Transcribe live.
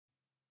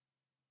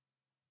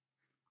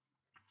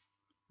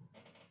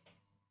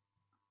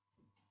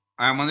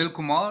I am Anil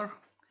Kumar.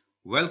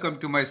 Welcome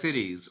to my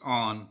series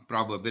on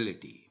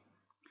probability.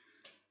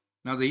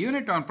 Now, the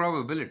unit on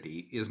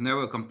probability is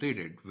never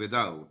completed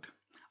without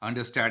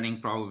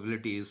understanding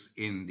probabilities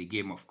in the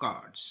game of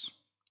cards.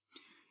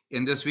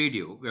 In this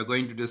video, we are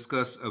going to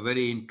discuss a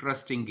very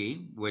interesting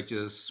game which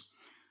is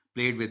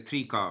played with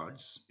three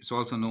cards. It's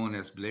also known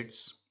as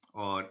blitz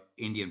or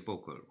Indian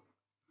poker.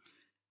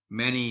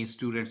 Many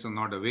students are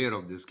not aware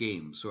of this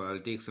game, so I'll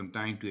take some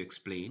time to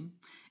explain,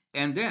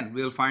 and then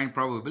we'll find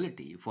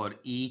probability for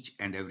each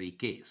and every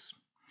case.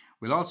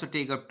 We'll also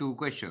take up two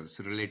questions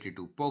related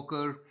to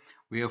poker,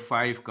 where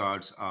five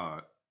cards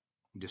are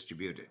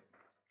distributed.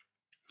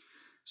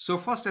 So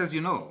first, as you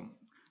know,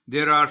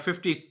 there are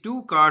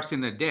 52 cards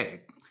in a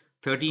deck,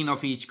 13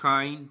 of each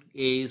kind: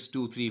 ace,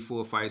 2, 3,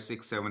 4, 5,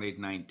 6, 7, 8,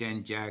 9,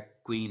 10, jack,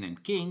 queen,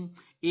 and king.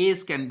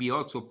 Ace can be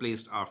also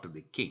placed after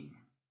the king.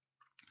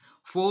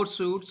 Four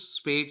suits: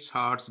 spades,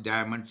 hearts,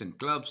 diamonds, and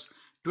clubs.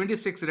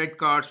 26 red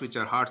cards, which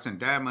are hearts and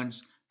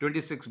diamonds.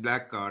 26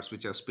 black cards,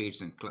 which are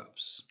spades and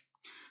clubs.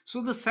 So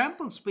the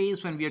sample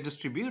space when we are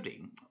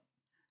distributing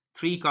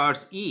three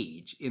cards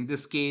each, in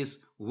this case,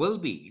 will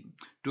be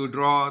to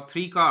draw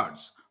three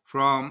cards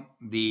from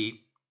the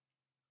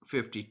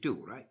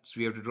 52, right? So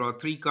we have to draw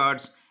three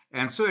cards,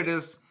 and so it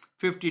is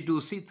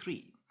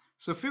 52C3.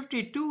 So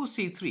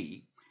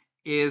 52C3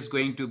 is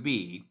going to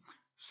be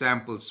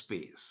sample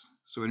space.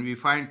 So when we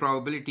find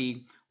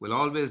probability, we'll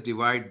always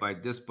divide by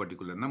this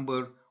particular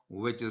number,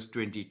 which is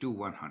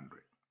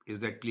 22,100. Is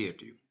that clear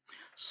to you?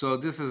 So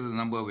this is the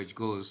number which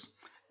goes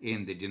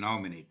in the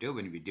denominator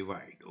when we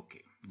divide.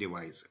 Okay,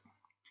 divisor.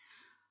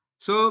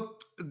 So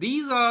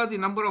these are the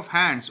number of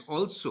hands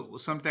also.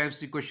 Sometimes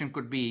the question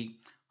could be,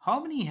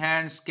 how many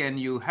hands can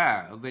you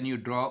have when you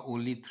draw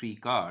only three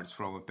cards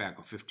from a pack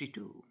of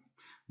 52?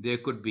 There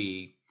could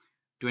be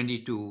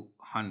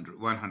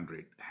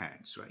 2,100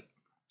 hands, right?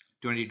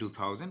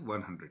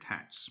 22,100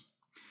 hands.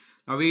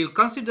 Now we'll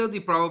consider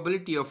the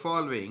probability of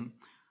following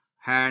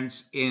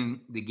hands in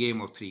the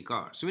game of three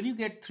cards. So when you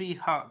get three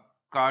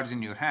cards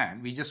in your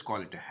hand, we just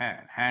call it a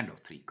hand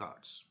of three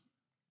cards.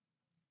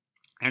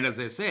 And as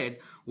I said,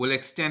 we'll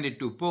extend it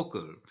to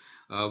poker,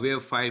 where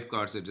five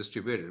cards are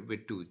distributed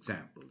with two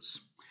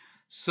examples.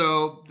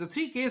 So the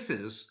three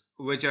cases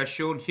which are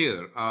shown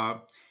here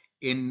are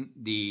in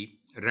the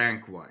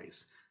rank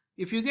wise.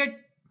 If you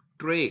get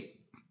three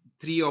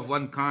of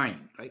one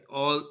kind, right?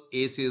 All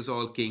aces,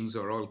 all kings,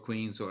 or all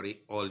queens, or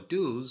all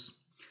twos,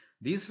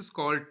 this is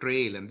called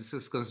trail, and this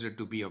is considered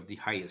to be of the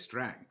highest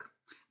rank.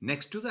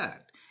 Next to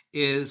that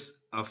is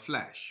a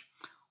flash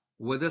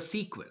with a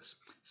sequence,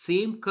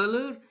 same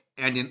color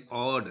and in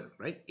order,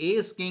 right?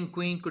 Ace, king,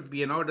 queen could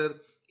be an order.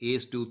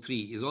 Ace, 2,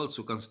 3 is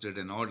also considered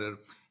an order.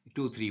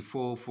 2, 3,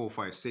 4, 4,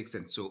 5, 6,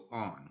 and so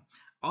on,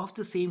 of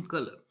the same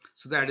color.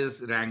 So that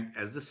is ranked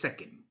as the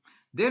second.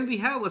 Then we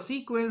have a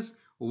sequence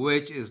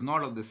which is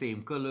not of the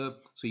same color.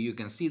 So you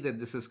can see that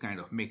this is kind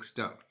of mixed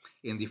up.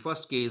 In the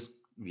first case,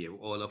 we have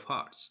all of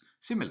hearts.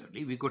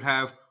 Similarly, we could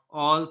have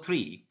all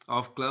three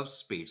of clubs,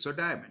 spades, or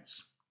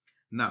diamonds.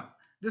 Now,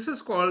 this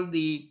is called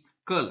the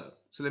color.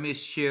 So let me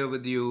share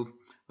with you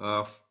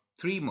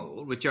three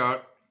more, which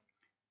are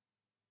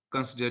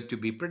considered to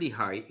be pretty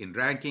high in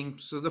ranking.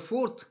 So the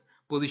fourth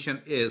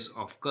position is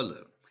of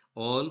color.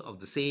 All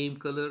of the same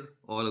color,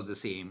 all of the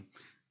same,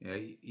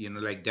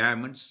 like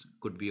diamonds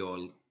could be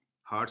all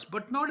hearts,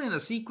 but not in a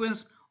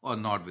sequence or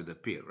not with a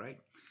pair, right?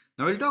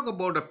 Now we'll talk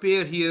about a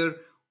pair here.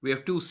 We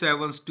have two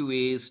sevens, two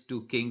aces,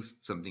 two kings,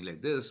 something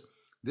like this.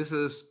 This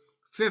is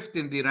fifth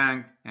in the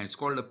rank and it's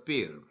called a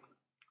pair.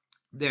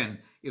 Then,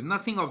 if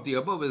nothing of the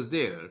above is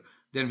there,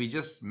 then we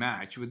just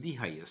match with the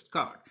highest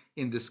card.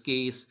 In this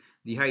case,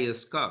 the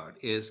highest card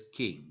is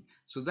king.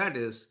 So that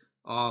is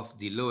of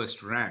the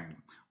lowest rank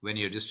when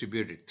you're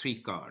distributed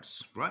three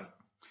cards, right?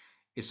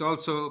 It's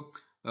also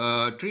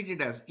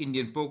treated as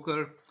Indian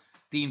poker,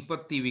 teen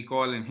patti we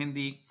call in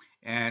Hindi,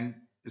 and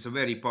it's a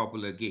very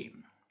popular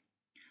game.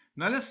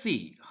 Now let's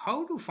see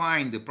how to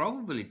find the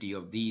probability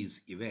of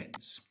these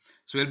events.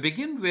 So we'll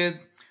begin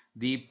with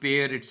the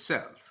pair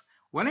itself.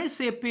 When I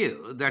say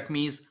pair, that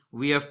means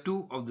we have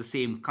two of the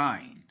same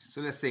kind.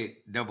 So let's say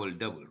double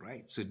double,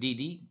 right? So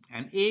DD,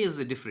 and A is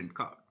a different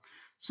card.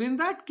 So in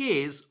that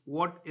case,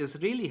 what is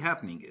really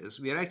happening is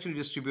we are actually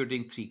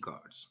distributing three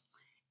cards.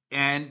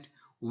 And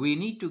we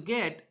need to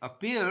get a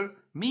pair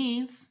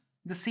means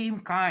the same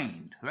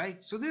kind, right?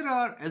 So there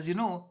are, as you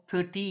know,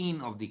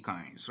 13 of the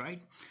kinds,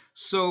 right?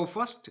 So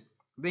first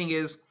thing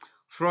is,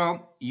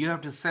 from you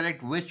have to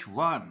select which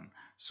one.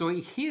 So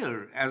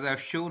here, as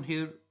I've shown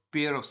here,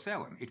 pair of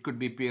 7. It could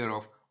be pair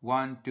of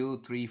 1,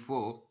 2, 3,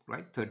 4,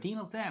 right? 13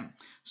 of them.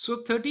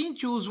 So 13,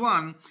 choose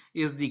one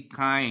is the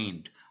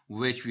kind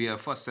which we are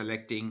first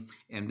selecting.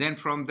 And then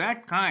from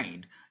that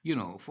kind,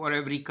 for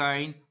every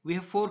kind, we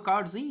have four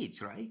cards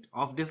each, right?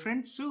 Of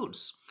different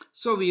suits.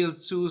 So we'll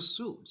choose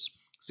suits.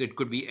 So it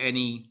could be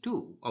any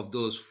two of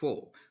those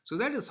four. So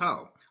that is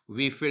how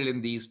we fill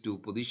in these two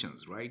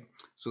positions, right?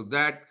 So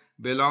that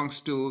belongs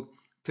to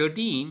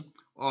 13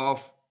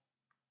 of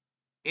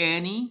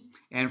any,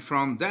 and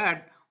from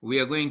that we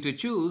are going to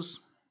choose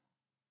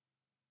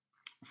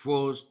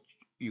 4,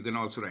 you can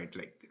also write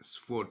like this,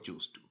 4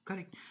 choose 2,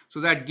 correct? So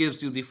that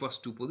gives you the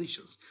first two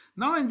positions.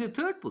 Now in the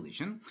third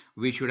position,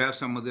 we should have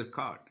some other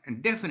card,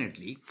 and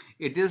definitely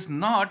it is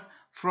not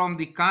from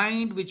the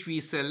kind which we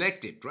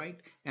selected, right?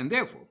 And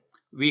therefore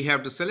we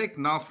have to select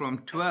now from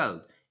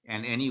 12,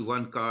 and any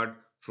one card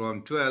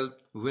from 12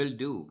 will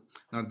do.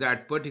 Now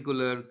that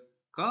particular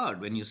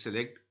card, when you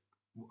select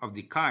of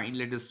the kind,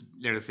 let us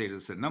say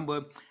it's a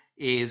number,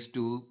 a is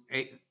 2,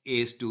 a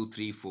is 2,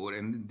 3, 4,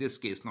 and in this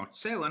case not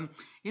 7.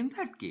 In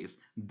that case,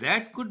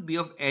 that could be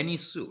of any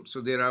suit.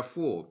 So there are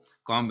 4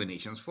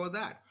 combinations for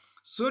that.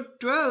 So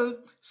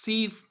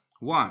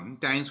 12c1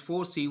 times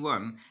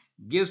 4c1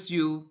 gives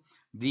you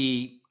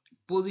the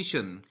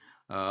position,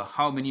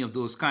 how many of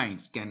those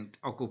kinds can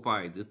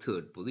occupy the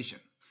third position.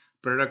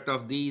 Product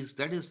of these,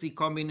 that is the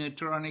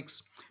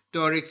combinatorics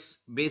Toric's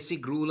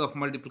basic rule of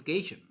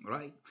multiplication,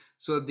 right?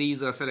 So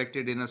these are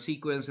selected in a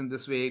sequence in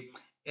this way,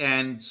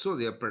 and so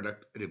their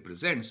product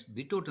represents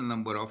the total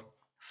number of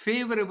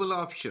favorable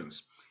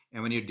options.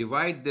 And when you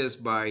divide this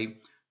by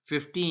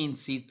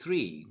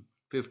 15C3,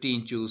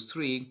 15 choose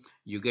 3,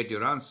 you get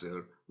your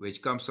answer,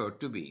 which comes out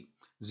to be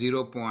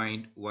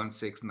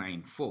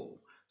 0.1694.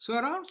 So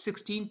around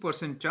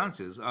 16%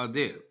 chances are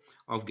there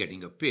of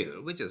getting a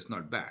pair, which is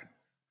not bad.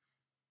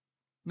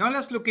 Now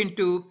let's look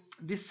into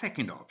the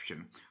second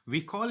option.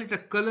 We call it a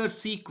color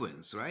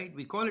sequence, right?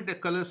 We call it a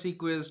color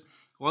sequence.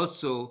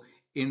 Also,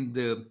 in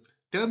the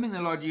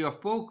terminology of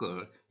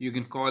poker, you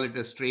can call it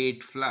a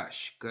straight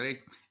flush,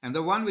 correct? And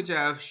the one which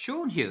I have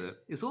shown here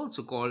is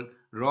also called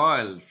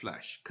royal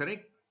flush,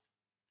 correct?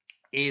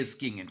 Ace,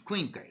 king, and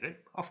queen kind, right?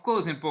 Of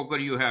course, in poker,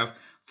 you have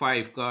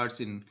 5 cards.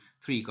 In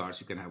 3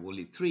 cards, you can have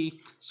only 3.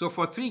 So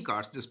for 3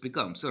 cards, this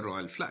becomes a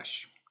royal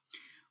flush.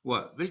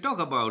 Well, we'll talk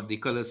about the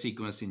color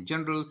sequence in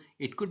general.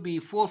 It could be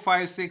 4,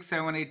 5, 6,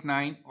 7, 8,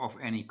 9 of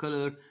any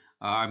color.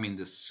 I mean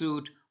the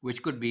suit,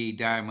 which could be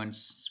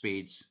diamonds,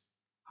 spades,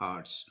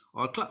 hearts,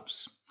 or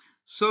clubs.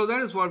 So that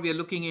is what we are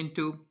looking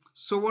into.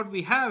 So what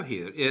we have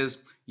here is,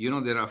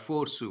 there are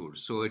 4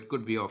 suits. So it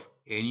could be of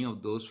any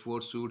of those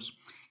 4 suits.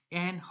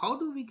 And how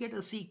do we get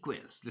a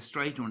sequence? Let's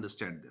try to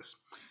understand this.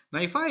 Now,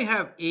 if I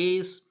have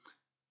ace,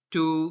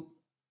 2,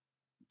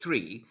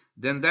 3,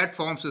 then that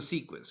forms a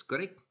sequence,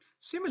 correct?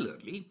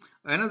 Similarly,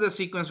 another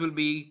sequence will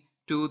be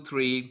 2,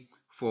 3,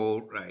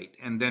 4, right?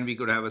 And then we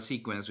could have a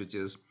sequence which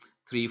is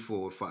 3,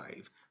 4,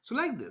 5. So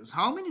like this,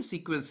 how many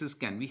sequences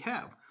can we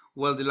have?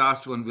 Well, the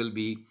last one will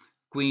be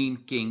queen,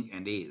 king,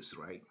 and ace,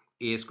 right?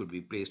 Ace could be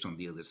placed on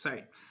the other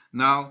side.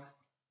 Now,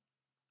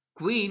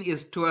 queen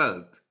is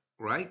 12th,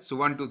 right? So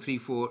 1, 2, 3,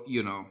 4,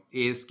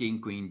 ace,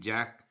 king, queen,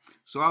 jack.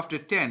 So after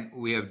 10,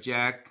 we have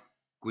jack,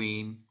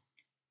 queen,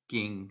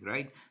 king,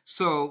 right?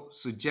 So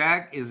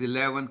jack is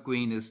 11,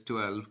 queen is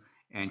 12,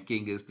 and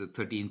king is the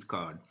 13th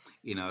card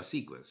in our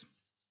sequence.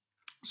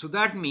 So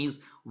that means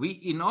we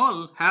in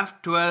all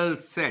have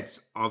 12 sets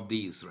of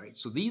these, right?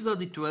 So these are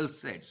the 12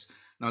 sets.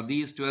 Now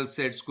these 12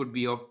 sets could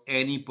be of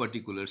any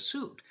particular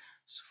suit.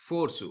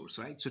 4 suits,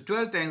 right? So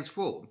 12 times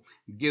 4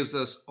 gives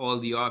us all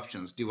the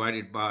options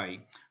divided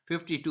by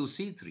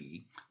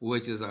 52C3,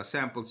 which is our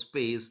sample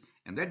space,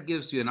 and that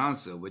gives you an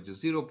answer which is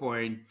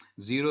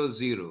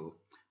 0.00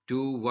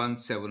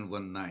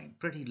 21719.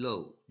 Pretty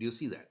low. Do you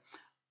see that?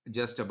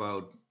 Just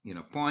about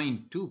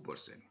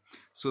 0.2%.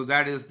 So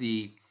that is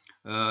the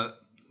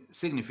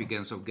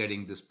significance of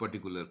getting this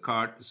particular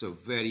card. It's a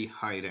very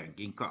high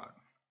ranking card.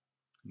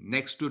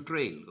 Next to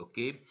trail,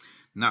 okay?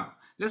 Now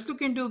let's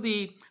look into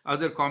the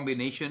other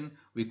combination.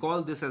 We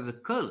call this as a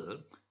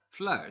color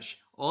flush,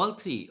 all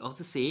 3 of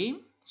the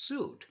same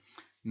suit.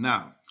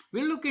 Now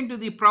we'll look into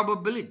the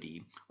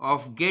probability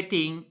of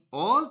getting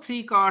all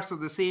 3 cards of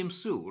the same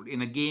suit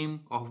in a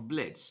game of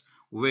blitz,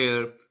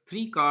 where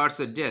 3 cards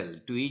are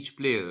dealt to each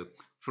player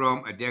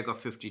from a deck of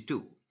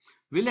 52.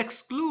 We'll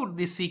exclude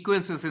the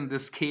sequences in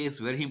this case,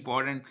 very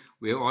important.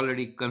 We have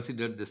already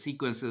considered the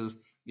sequences.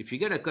 If you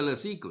get a color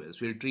sequence,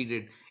 we'll treat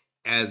it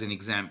as an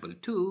example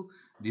to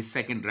the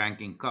second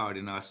ranking card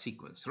in our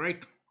sequence,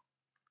 right?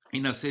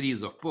 In a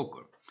series of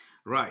poker,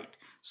 right?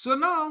 So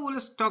now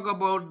let's talk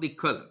about the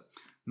color.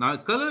 Now,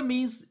 color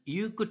means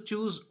you could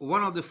choose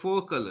one of the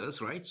 4 colors,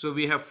 right? So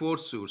we have 4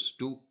 suits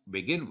to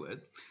begin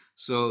with.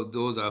 So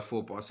those are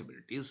 4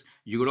 possibilities.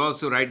 You could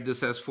also write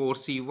this as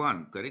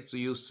 4C1, correct? So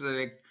you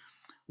select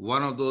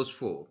one of those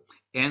 4.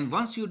 And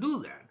once you do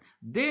that,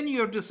 then you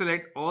have to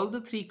select all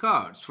the 3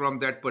 cards from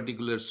that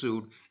particular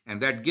suit,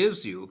 and that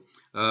gives you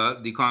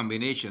the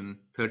combination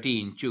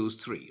 13 choose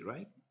 3,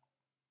 right?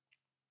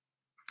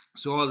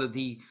 So all of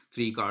the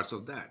 3 cards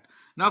of that.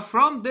 Now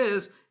from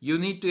this, you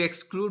need to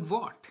exclude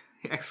what?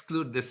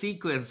 Exclude the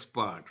sequence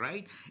part,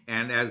 right?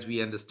 And as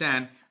we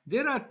understand,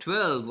 there are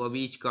 12 of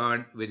each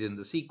card within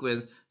the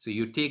sequence. So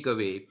you take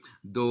away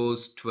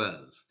those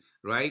 12,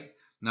 right?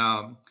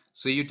 Now,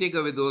 so you take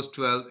away those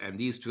 12, and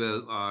these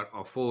 12 are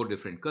of 4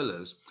 different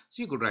colors.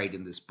 So you could write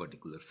in this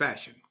particular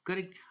fashion,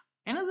 correct?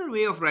 Another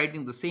way of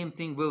writing the same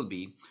thing will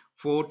be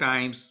 4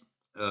 times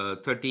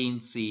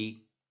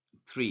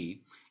 13C3.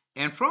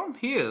 And from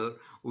here,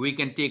 we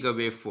can take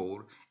away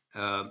 4,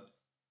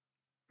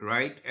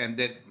 right? And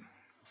then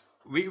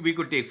we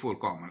could take 4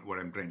 common. What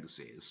I'm trying to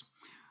say is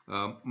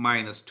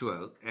minus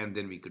 12, and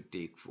then we could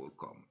take 4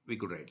 common. We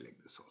could write like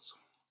this also,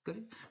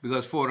 correct?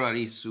 Because 4 are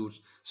each suits.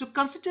 So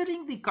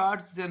considering the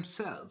cards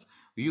themselves,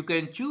 you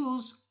can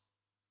choose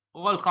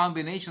all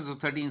combinations of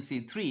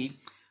 13C3,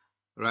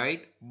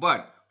 right?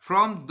 But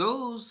from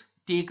those,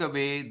 take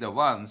away the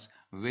ones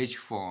which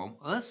form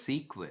a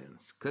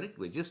sequence, correct?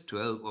 Which is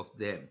 12 of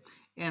them.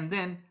 And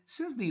then,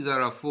 since these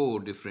are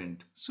 4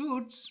 different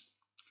suits,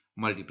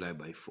 multiply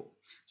by 4.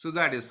 So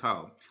that is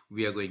how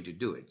we are going to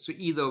do it. So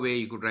either way,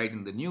 you could write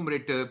in the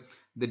numerator,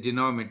 the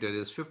denominator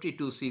is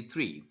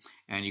 52C3,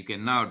 and you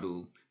can now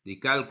do the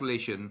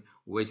calculation,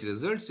 which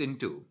results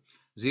into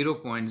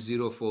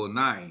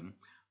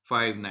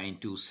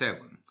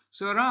 0.0495927.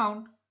 So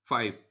around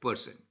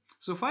 5%.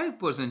 So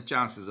 5%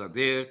 chances are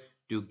there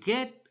to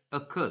get a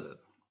color.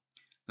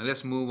 Now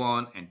let's move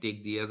on and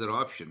take the other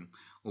option,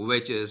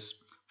 which is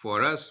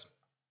for us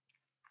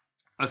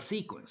a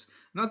sequence.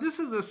 Now this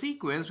is a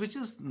sequence which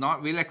is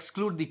not, we'll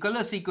exclude the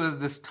color sequence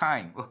this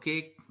time,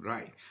 okay?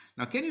 Right.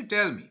 Now can you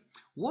tell me,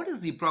 what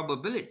is the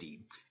probability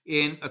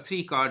in a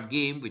 3-card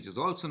game, which is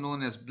also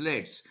known as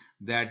Blitz,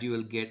 that you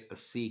will get a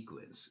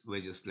sequence,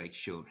 which is like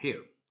shown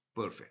here?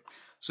 Perfect.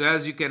 So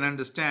as you can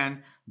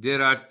understand,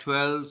 there are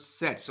 12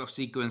 sets of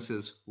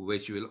sequences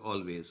which you will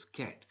always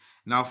get.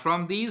 Now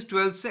from these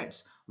 12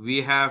 sets,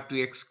 we have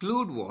to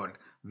exclude what?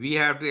 We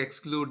have to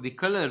exclude the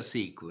color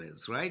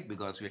sequence, right?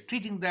 Because we're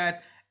treating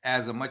that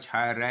as a much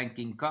higher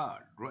ranking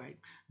card, right?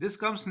 This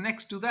comes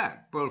next to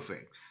that.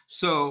 Perfect.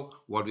 So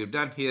what we've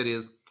done here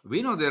is,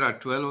 we know there are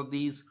 12 of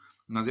these.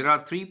 Now there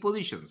are 3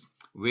 positions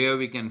where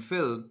we can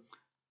fill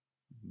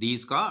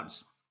these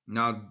cards.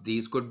 Now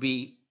these could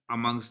be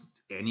amongst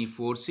any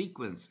 4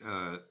 sequence.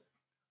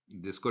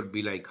 This could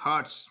be like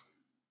hearts.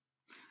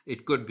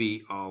 It could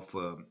be of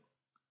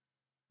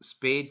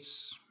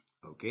spades.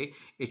 Okay.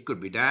 It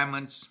could be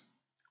diamonds,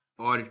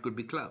 or it could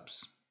be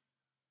clubs.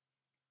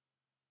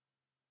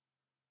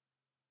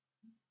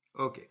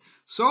 Okay,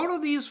 so out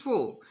of these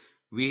 4,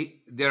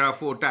 there are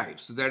 4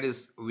 types. So that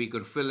is, we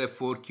could fill a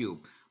 4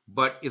 cube.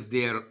 But if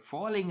they are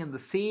falling in the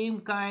same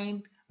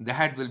kind,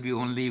 that will be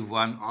only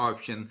one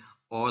option.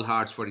 All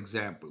hearts, for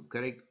example,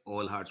 correct?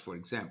 All hearts, for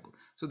example.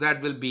 So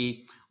that will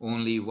be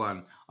only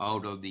one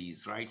out of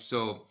these, right?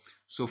 So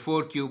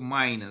 4 cube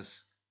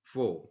minus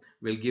 4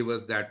 will give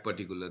us that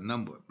particular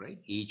number, right?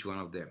 Each one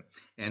of them.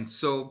 And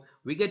so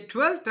we get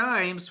 12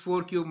 times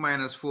 4 cube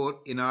minus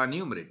 4 in our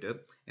numerator,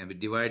 and we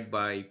divide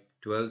by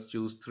 12,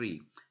 choose 3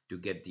 to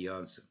get the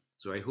answer.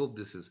 So I hope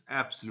this is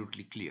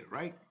absolutely clear,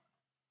 right?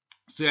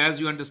 So as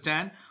you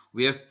understand,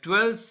 we have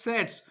 12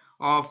 sets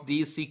of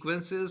these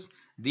sequences.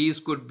 These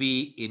could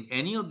be in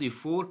any of the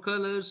 4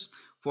 colors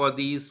for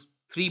these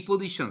 3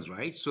 positions,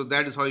 right? So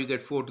that is how you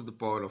get 4 to the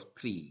power of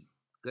 3,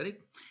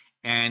 correct?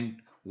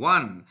 And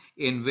one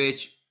in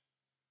which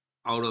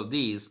out of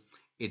these,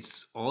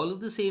 it's all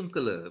of the same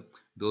color.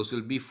 Those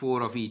will be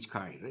 4 of each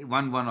kind, right?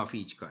 One of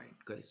each kind,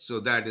 correct? So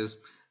that is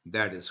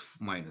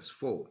minus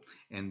 4.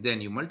 And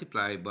then you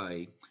multiply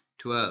by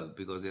 12,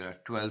 because there are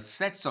 12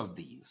 sets of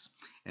these,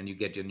 and you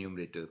get your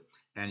numerator,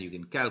 and you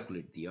can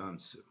calculate the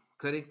answer,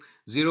 correct?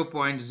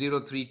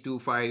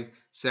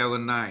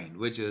 0.032579,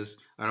 which is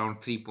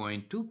around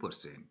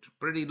 3.2%.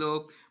 Pretty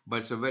low, but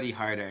it's a very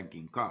high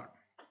ranking card.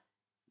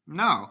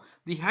 Now,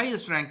 the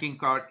highest ranking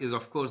card is,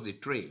 of course, the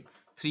trail,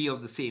 3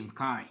 of the same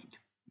kind.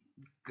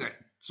 Good.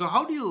 So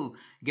how do you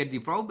get the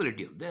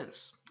probability of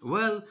this?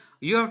 Well,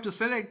 you have to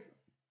select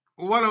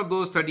one of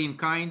those 13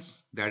 kinds,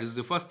 that is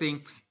the first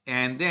thing,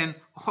 and then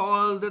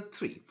all the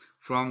 3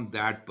 from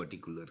that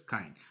particular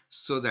kind.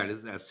 So that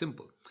is as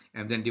simple.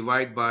 And then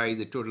divide by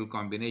the total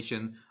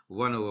combination.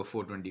 1 over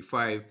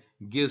 425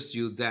 gives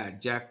you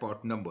that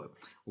jackpot number,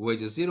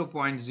 which is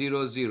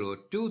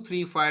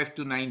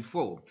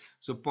 0.00235294.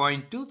 So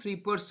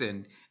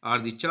 0.23% are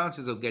the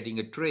chances of getting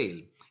a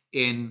trail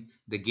in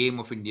the game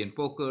of Indian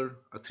poker,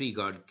 a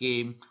 3-card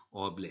game,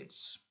 or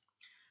blitz.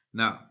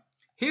 Now,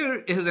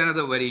 here is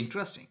another very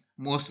interesting.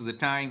 Most of the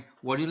time,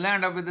 what you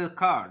land up with is a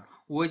card,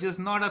 which is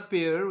not a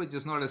pair, which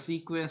is not a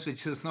sequence,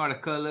 which is not a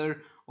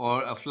color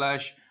or a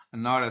flush,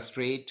 not a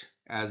straight,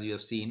 as you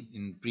have seen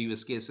in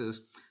previous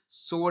cases.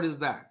 So what is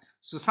that?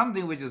 So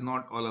something which is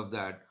not all of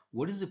that.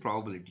 What is the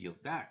probability of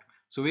that?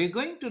 So we're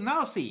going to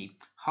now see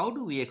how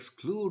do we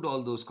exclude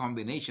all those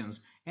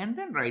combinations and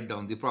then write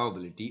down the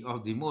probability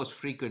of the most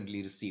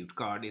frequently received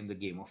card in the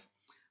game of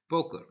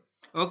poker.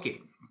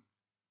 Okay,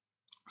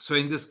 so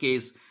in this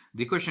case,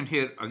 the question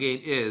here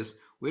again is,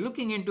 we're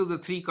looking into the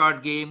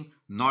 3-card game,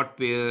 not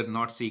pair,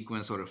 not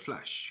sequence, or a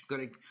flush,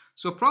 correct?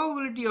 So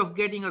probability of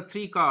getting a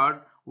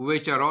 3-card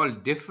which are all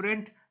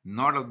different,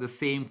 not of the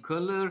same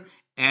color,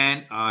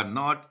 and are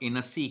not in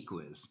a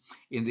sequence.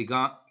 In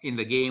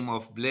the game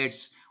of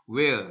Blitz,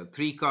 where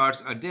 3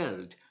 cards are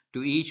dealt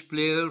to each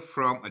player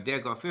from a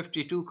deck of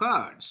 52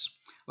 cards.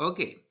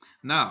 Okay,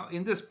 now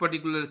in this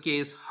particular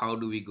case, how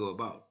do we go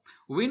about?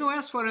 We know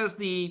as far as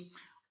the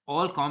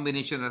all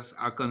combinations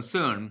are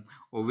concerned,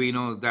 we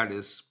know that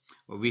is,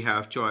 we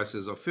have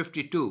choices of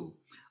 52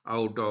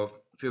 out of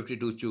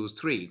 52 choose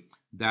 3,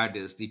 that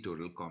is the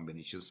total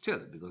combination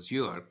still, because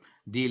you are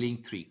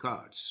dealing 3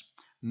 cards.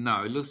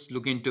 Now let's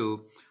look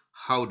into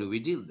how do we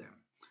deal them.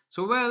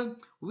 So well,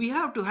 we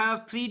have to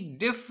have 3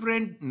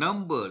 different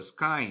numbers,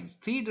 kinds,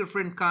 3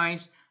 different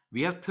kinds.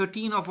 We have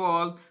 13 of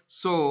all,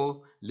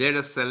 so let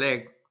us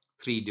select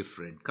 3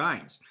 different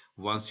kinds.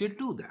 Once you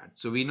do that,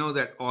 so we know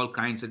that all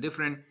kinds are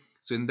different.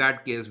 So in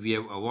that case, we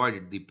have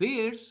avoided the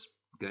pairs,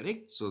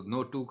 correct? So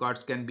no 2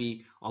 cards can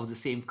be of the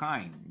same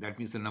kind. That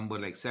means a number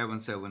like 7,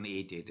 7,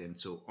 8, 8, and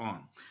so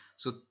on.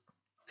 So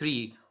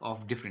 3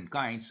 of different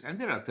kinds, and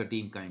there are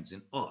 13 kinds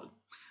in all.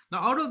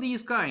 Now out of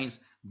these kinds,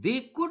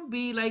 they could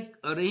be like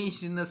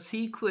arranged in a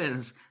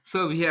sequence,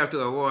 so we have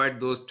to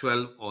avoid those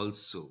 12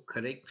 also,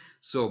 correct?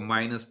 So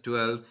minus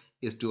 12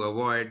 is to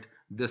avoid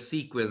the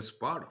sequence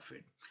part of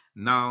it.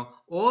 Now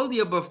all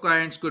the above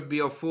kinds could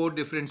be of 4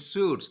 different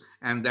suits,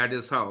 and that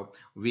is how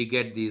we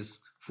get these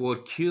 4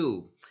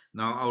 cube.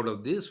 Now out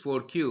of this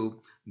 4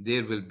 cube,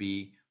 there will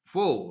be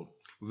 4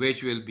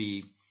 which will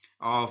be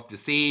of the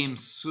same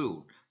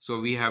suit, so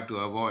we have to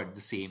avoid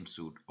the same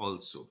suit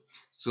also.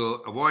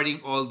 So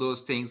avoiding all those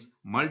things,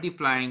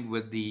 multiplying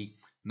with the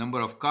number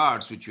of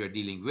cards which we are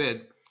dealing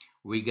with,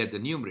 we get the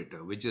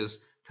numerator, which is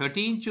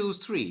 13 choose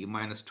 3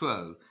 minus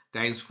 12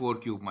 times 4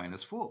 cube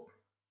minus 4,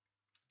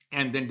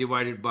 and then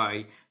divided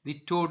by the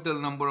total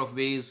number of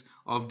ways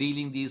of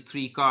dealing these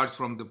 3 cards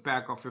from the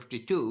pack of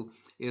 52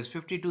 is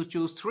 52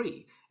 choose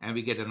 3, and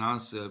we get an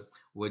answer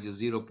which is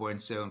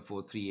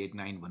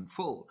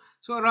 0.7438914.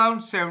 So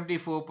around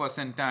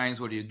 74%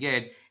 times what you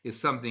get is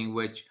something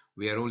which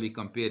we are only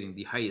comparing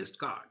the highest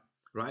card,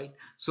 right?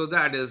 So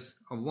that is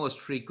a most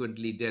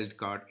frequently dealt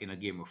card in a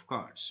game of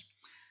cards.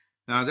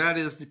 Now that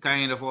is the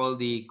kind of all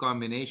the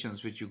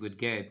combinations which you could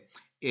get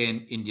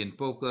in Indian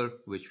poker,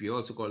 which we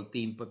also call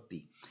teen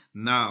patti.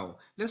 Now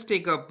let's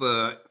take up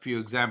a few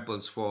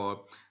examples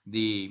for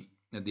the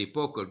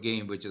poker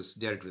game, which is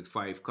dealt with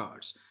 5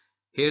 cards.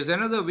 Here's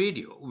another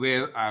video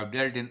where I've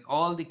dealt in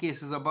all the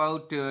cases,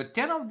 about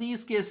 10 of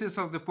these cases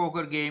of the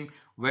poker game,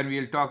 when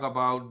we'll talk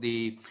about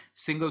the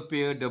single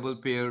pair, double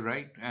pair,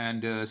 right,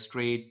 and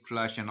straight,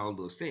 flush, and all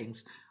those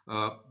things.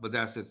 But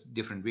that's a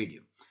different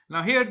video.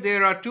 Now here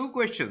there are 2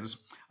 questions.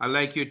 I'd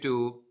like you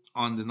to,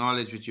 on the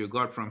knowledge which you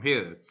got from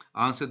here,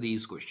 answer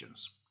these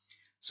questions.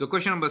 So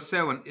question number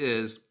 7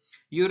 is,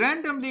 you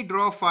randomly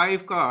draw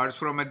 5 cards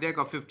from a deck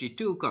of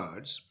 52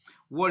 cards.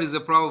 What is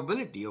the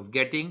probability of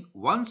getting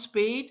 1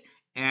 spade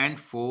and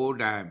 4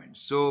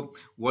 diamonds? So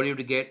what you have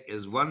to get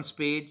is 1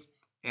 spade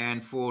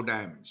and 4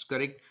 diamonds,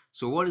 correct?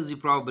 So what is the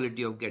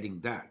probability of getting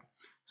that?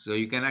 So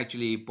you can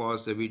actually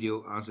pause the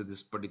video, answer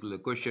this particular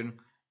question,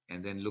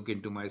 and then look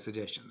into my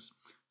suggestions.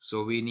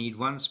 So we need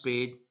 1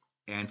 spade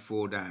and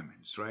 4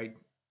 diamonds, right?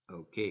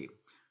 Okay,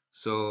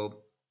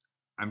 so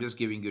I'm just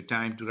giving you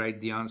time to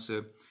write the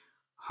answer.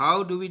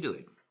 How do we do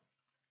it?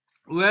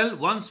 Well,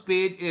 1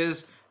 spade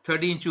is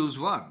 13 choose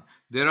 1.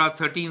 There are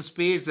 13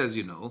 spades, as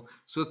you know.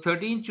 So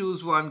 13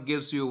 choose 1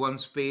 gives you 1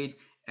 spade,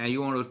 and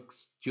you want to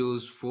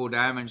choose 4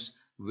 diamonds.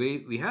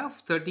 We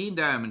have 13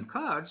 diamond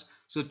cards,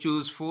 so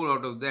choose 4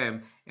 out of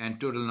them, and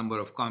total number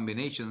of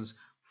combinations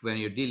when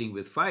you're dealing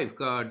with 5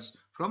 cards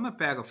from a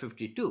pack of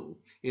 52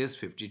 is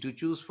 52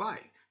 choose 5.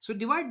 So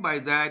divide by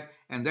that,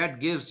 and that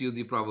gives you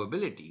the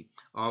probability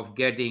of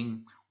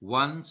getting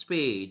 1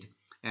 spade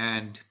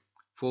and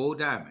 4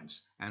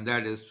 diamonds, and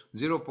that is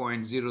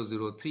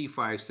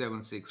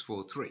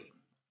 0.00357643,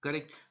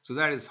 correct? So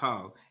that is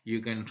how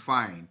you can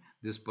find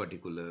this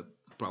particular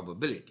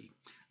probability.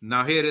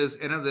 Now here is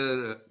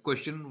another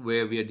question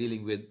where we are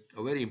dealing with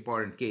a very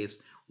important case,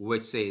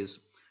 which says,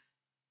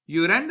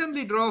 you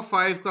randomly draw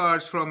 5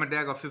 cards from a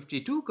deck of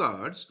 52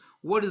 cards.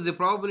 What is the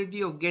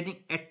probability of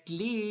getting at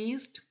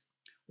least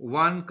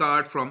 1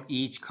 card from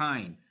each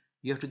kind?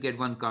 You have to get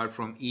 1 card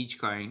from each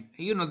kind.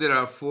 You know there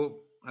are 4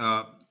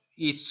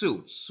 each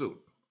suit,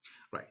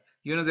 right?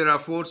 You know there are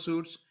 4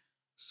 suits,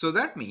 so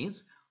that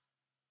means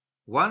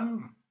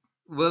one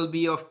will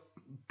be of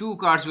 2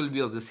 cards will be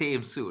of the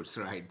same suits,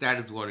 right? That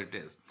is what it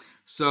is.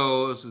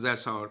 So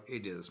that's how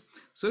it is.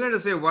 So let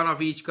us say 1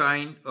 of each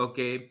kind.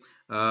 Okay,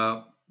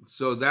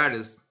 so that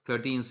is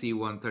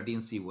 13C1,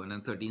 13C1,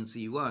 and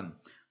 13C1.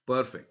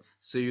 Perfect.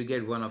 So you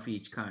get 1 of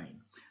each kind.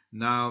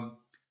 Now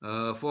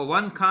for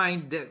one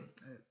kind,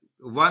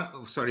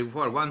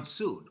 for one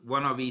suit,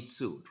 1 of each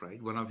suit, right?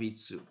 1 of each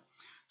suit.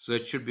 So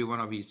it should be 1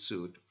 of each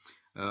suit.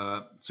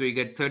 So you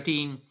get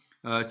 13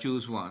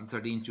 choose 1,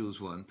 13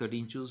 choose 1,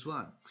 13 choose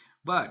 1.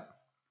 But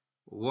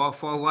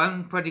for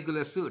one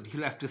particular suit,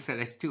 you'll have to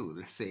select 2.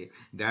 Let's say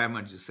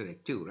diamonds, you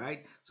select 2,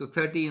 right? So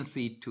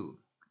 13C2,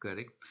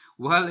 correct?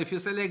 Well, if you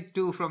select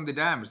 2 from the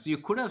diamonds, you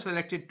could have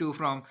selected 2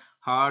 from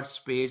hearts,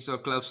 spades, or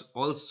clubs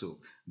also.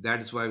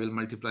 That is why we'll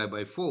multiply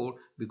by 4,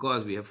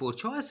 because we have 4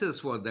 choices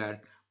for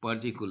that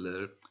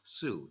particular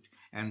suit.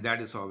 And that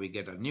is how we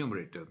get our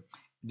numerator.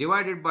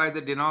 Divided by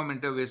the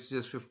denominator, which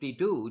is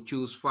 52,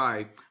 choose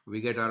 5, we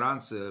get our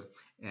answer,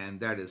 and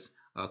that is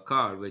a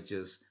card which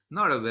is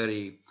not a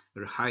very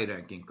high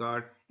ranking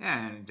card,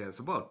 and it has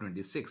about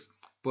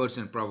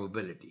 26%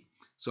 probability.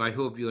 So I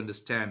hope you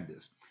understand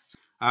this.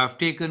 I've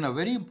taken a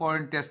very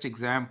important test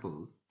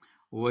example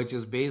which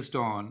is based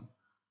on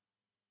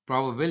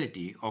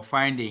probability of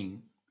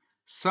finding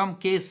some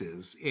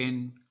cases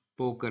in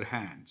poker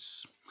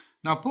hands.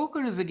 Now,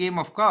 poker is a game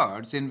of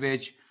cards in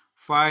which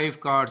 5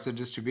 cards are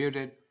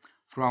distributed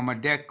from a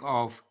deck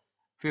of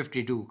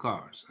 52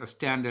 cards, a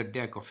standard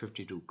deck of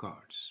 52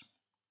 cards.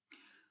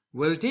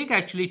 We'll take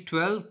actually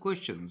 12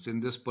 questions in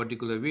this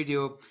particular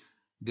video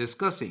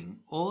discussing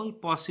all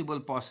possible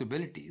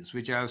possibilities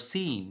which I have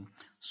seen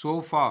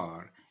so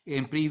far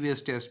in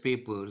previous test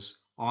papers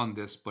on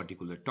this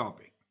particular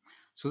topic.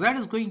 So that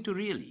is going to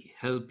really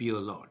help you a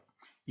lot.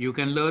 You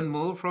can learn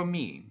more from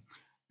me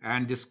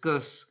and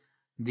discuss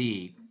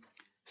the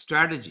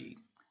strategy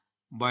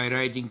by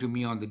writing to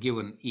me on the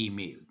given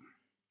email.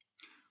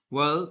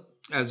 Well,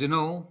 as you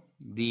know,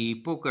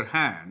 the poker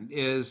hand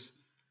is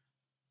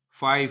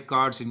 5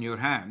 cards in your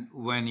hand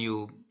when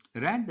you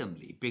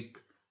randomly pick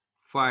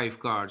 5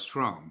 cards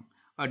from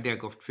a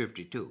deck of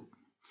 52.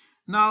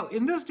 Now,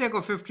 in this deck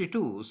of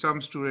 52,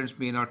 some students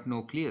may not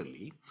know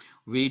clearly,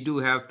 we do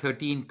have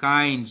 13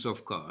 kinds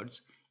of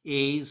cards: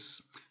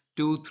 Ace,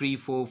 2, 3,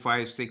 4,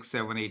 5, 6,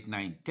 7, 8,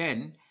 9,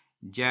 10,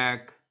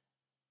 Jack,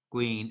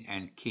 Queen,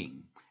 and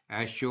King.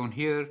 As shown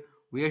here,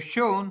 we have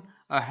shown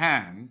a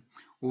hand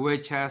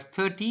which has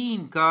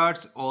 13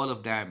 cards, all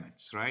of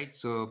diamonds, right?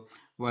 So,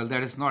 well,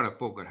 that is not a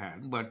poker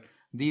hand, but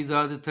these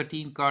are the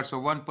 13 cards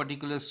of one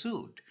particular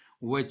suit,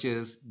 which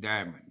is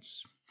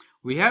diamonds.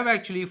 We have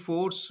actually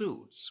 4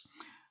 suits: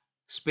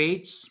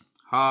 spades,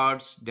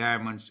 hearts,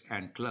 diamonds,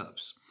 and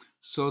clubs.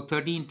 So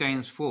 13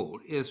 times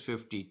 4 is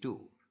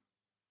 52.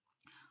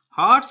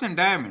 Hearts and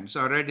diamonds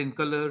are red in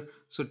color,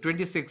 so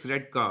 26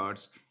 red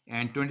cards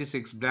and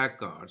 26 black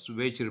cards,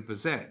 which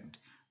represent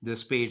the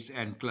spades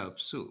and club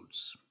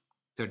suits,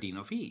 13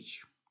 of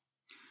each.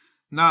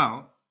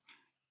 Now,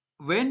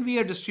 when we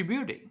are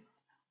distributing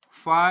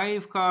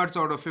 5 cards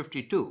out of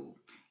 52,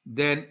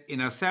 then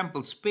in a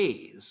sample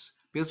space,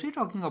 because we're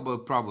talking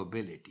about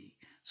probability,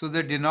 so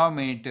the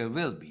denominator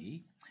will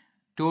be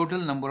total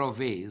number of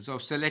ways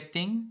of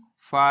selecting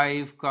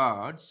 5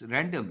 cards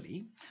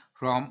randomly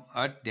from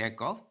a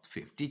deck of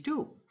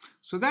 52.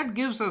 So that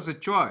gives us a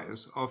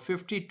choice of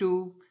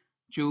 52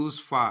 choose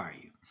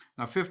 5.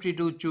 Now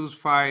 52 choose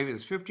 5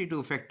 is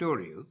 52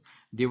 factorial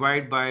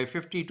divided by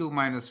 52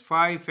 minus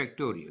 5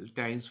 factorial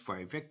times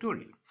 5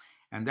 factorial.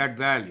 And that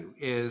value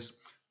is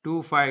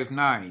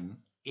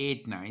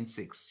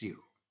 2598960.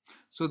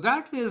 So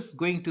that is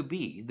going to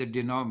be the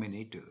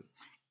denominator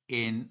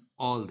in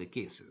all the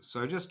cases.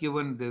 So I've just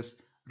given this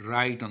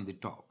right on the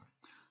top.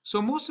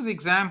 So most of the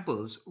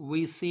examples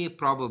we say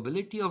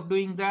probability of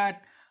doing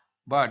that,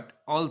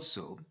 but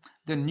also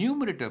the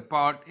numerator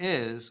part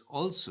is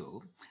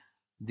also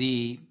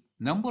the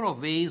number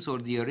of ways or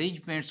the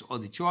arrangements or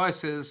the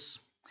choices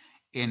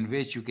in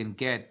which you can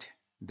get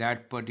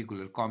that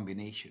particular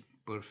combination.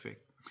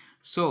 Perfect.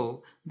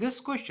 So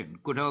this question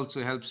could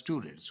also help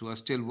students who are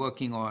still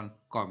working on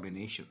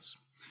combinations.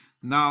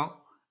 Now,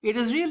 it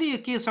is really a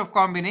case of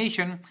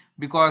combination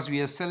because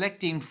we are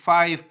selecting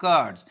 5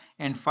 cards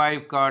and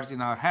 5 cards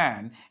in our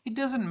hand. It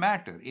doesn't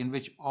matter in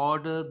which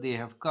order they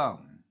have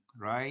come,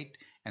 right?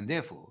 And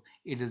therefore,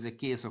 it is a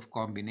case of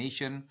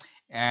combination.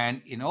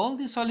 And in all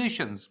the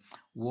solutions,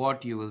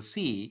 what you will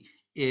see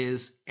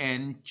is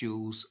N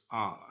choose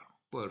R.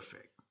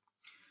 Perfect.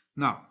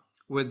 Now,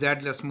 with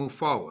that, let's move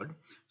forward.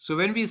 So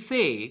when we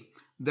say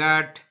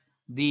that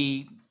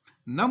the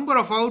number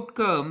of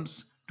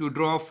outcomes to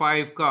draw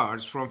 5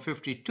 cards from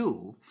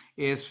 52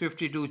 is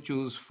 52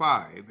 choose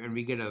 5, and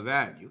we get a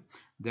value,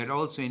 that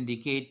also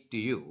indicate to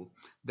you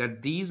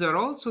that these are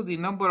also the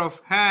number of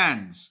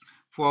hands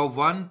for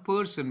one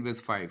person with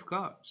 5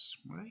 cards,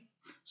 right?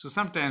 So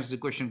sometimes the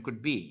question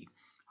could be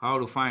how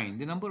to find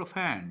the number of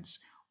hands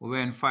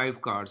when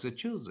 5 cards are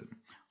chosen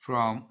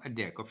from a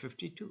deck of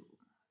 52.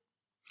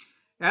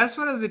 As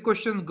far as the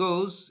question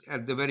goes,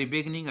 at the very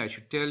beginning, I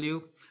should tell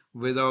you,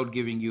 without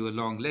giving you a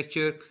long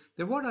lecture,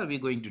 that what are we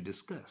going to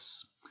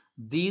discuss?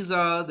 These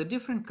are the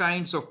different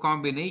kinds of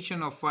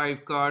combination of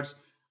 5 cards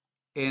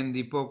in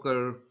the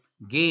poker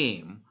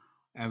game,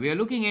 and we are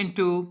looking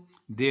into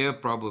their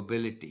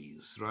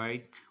probabilities,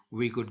 right?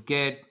 We could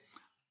get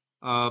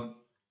a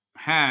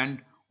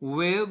hand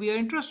where we are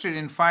interested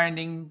in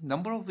finding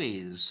number of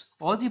ways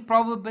or the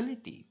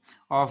probability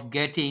of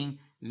getting,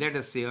 let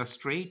us say, a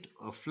straight,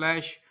 a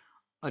flush,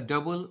 a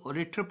double or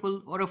a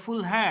triple or a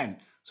full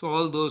hand. So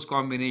all those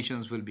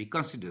combinations will be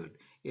considered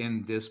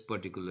in this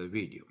particular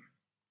video.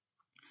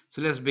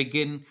 So let's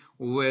begin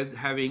with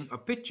having a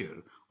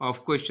picture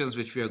of questions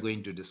which we are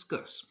going to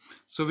discuss.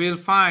 So we'll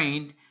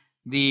find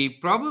the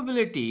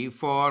probability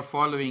for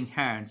following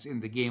hands in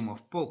the game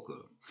of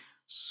poker.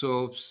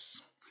 So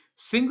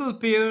single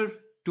pair,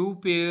 2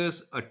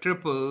 pairs, a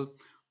triple,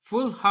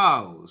 full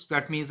house,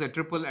 that means a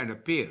triple and a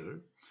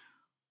pair,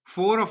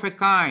 4 of a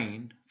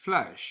kind,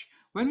 flush.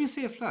 When we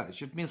say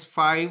flush, it means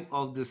 5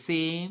 of the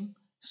same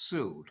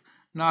suit.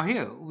 Now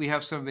here we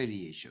have some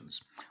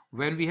variations.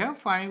 When we have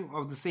 5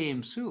 of the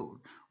same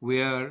suit,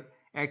 we are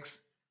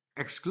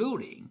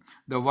excluding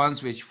the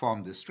ones which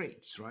form the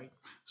straights, right?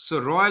 So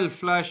royal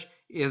flush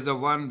is the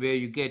one where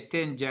you get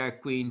 10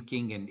 jack, queen,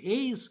 king, and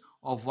ace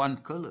of one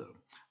color,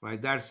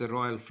 right? That's the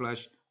royal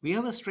flush. We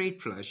have a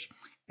straight flush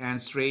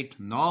and straight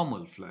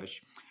normal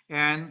flush.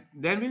 And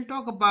then we'll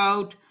talk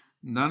about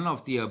none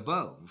of the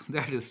above.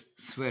 That is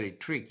very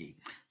tricky.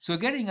 So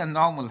getting a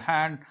normal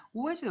hand,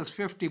 which is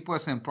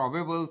 50%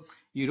 probable,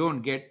 you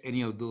don't get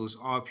any of those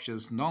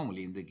options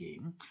normally in the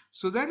game.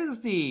 So that is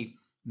the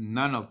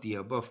none of the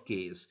above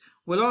case.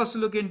 We'll also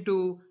look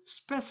into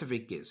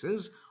specific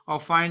cases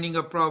of finding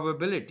a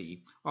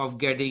probability of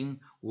getting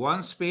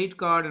one spade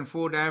card and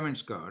four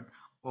diamonds card,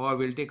 or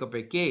we'll take up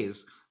a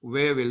case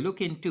where we'll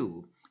look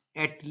into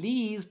at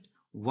least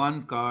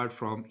one card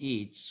from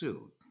each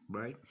suit,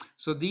 right?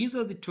 So these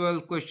are the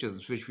 12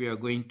 questions which we are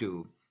going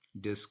to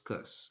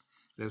discuss.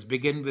 Let's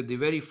begin with the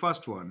very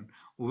first one,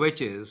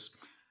 which is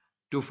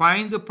to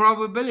find the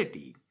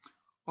probability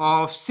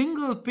of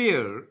single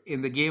pair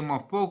in the game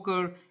of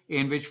poker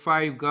in which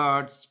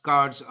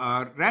cards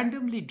are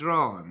randomly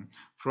drawn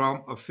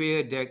from a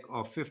fair deck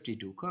of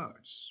 52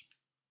 cards.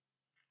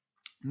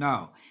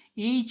 Now,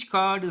 each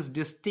card is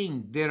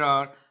distinct. There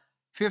are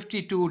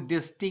 52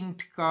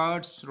 distinct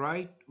cards,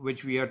 right,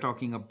 which we are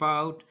talking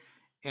about,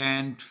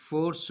 and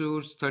four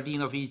suits,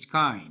 13 of each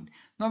kind.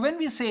 Now, when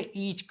we say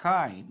each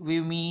kind,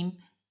 we mean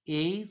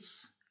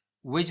ace,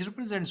 which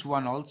represents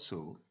one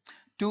also,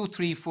 2,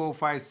 3, 4,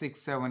 5,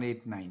 6, 7,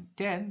 8, 9,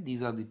 10.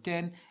 These are the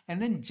 10. And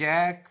then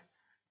jack,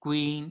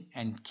 queen,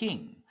 and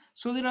king.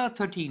 So there are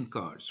 13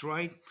 cards,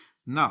 right?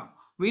 Now,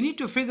 we need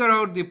to figure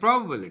out the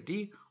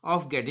probability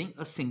of getting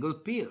a single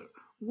pair.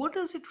 What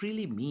does it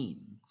really mean?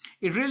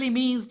 It really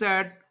means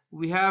that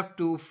we have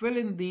to fill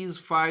in these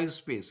 5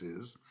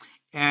 spaces,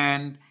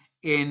 and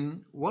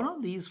in one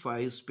of these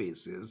 5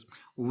 spaces,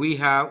 we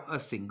have a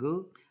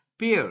single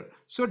pair.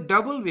 So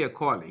double we are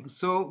calling.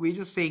 So we're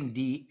just saying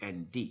D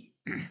and D.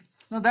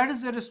 Now that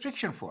is the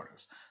restriction for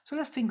us. So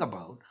let's think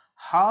about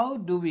how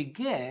do we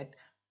get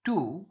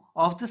 2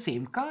 of the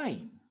same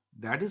kind?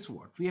 That is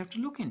what we have to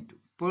look into.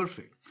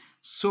 Perfect.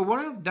 So what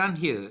I've done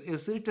here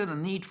is written a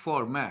neat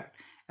format,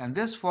 and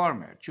this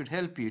format should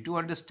help you to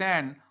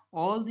understand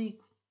all the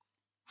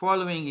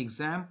following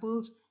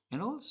examples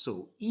and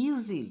also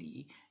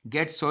easily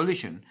get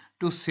solution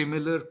to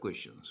similar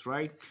questions,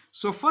 right?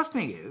 So first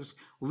thing is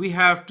we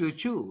have to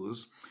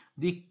choose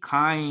the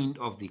kind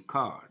of the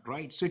card,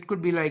 right? So it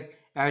could be like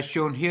as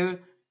shown here,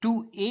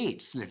 2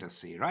 8s, let us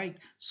say, right?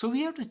 So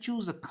we have to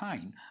choose a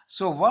kind.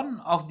 So one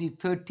of the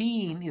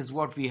 13 is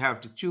what we have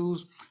to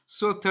choose.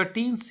 So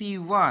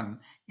 13C1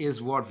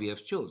 is what we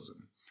have chosen.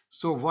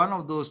 So one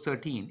of those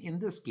 13, in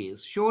this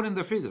case, shown in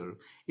the figure,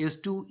 is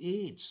 2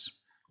 8s.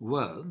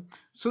 Well,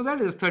 so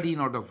that is 13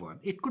 out of 1.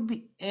 It could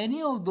be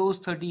any of those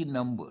 13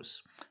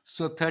 numbers.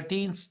 So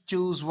 13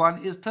 choose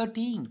 1 is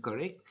 13,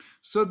 correct?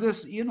 So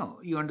this,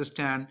 you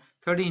understand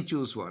 13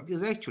 choose 1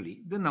 is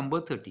actually the number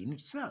 13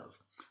 itself.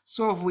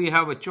 So if we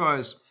have a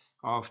choice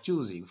of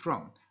choosing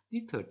from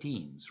the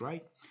 13s,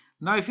 right?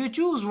 Now if you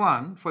choose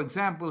one, for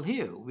example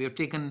here, we have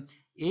taken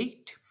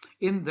 8.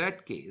 In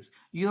that case,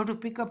 you have to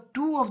pick up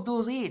 2 of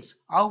those 8s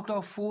out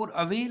of 4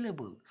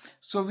 available.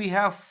 So we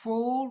have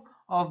 4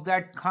 of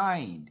that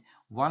kind,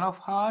 one of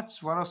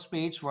hearts, one of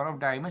spades, one of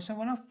diamonds, and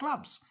one of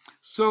clubs.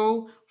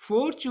 So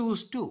 4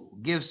 choose 2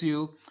 gives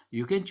you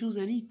can choose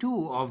any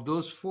 2 of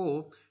those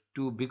 4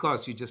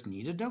 because you just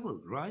need a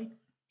double, right?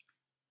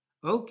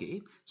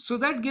 Okay, so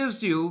that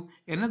gives you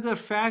another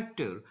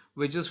factor,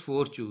 which is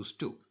 4 choose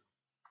 2.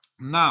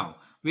 Now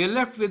we are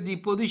left with the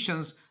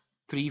positions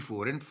 3,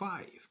 4, and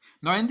 5.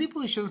 Now in the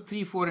positions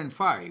 3, 4, and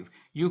 5,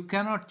 you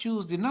cannot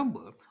choose the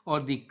number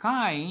or the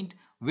kind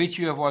which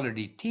you have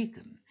already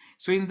taken.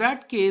 So in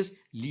that case,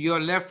 you are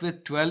left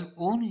with 12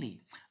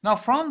 only. Now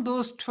from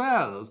those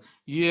 12,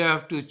 you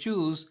have to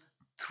choose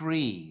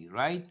 3,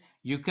 right?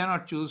 You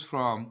cannot choose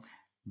from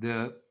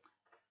the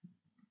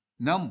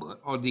number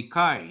or the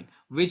kind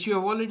which you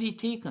have already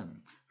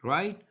taken,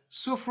 right?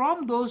 So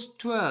from those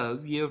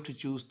 12, you have to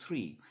choose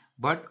 3,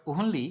 but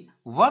only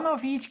one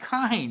of each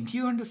kind.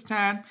 You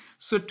understand?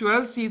 So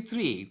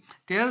 12C3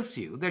 tells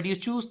you that you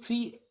choose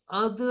 3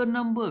 other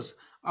numbers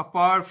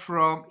apart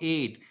from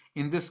 8.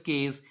 In this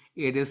case,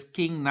 it is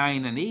king,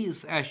 9, and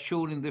ace as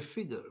shown in the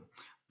figure.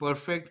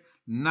 Perfect.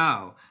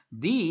 Now,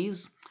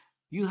 these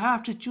you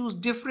have to choose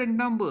different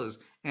numbers,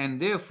 and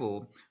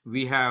therefore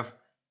we have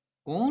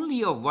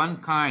only of one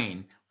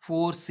kind,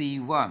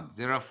 4C1.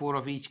 There are 4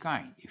 of each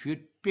kind. If you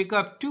pick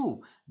up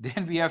 2,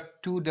 then we have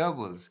 2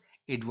 doubles.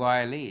 It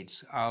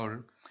violates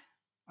our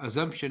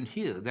assumption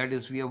here. That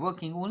is, we are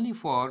working only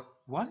for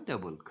one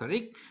double,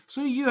 correct?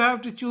 So you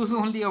have to choose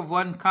only of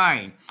one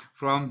kind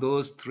from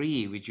those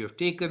 3 which you have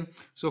taken.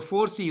 So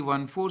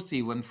 4C1,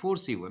 4C1,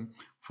 4C1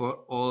 for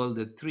all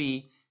the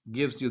 3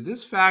 gives you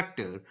this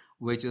factor,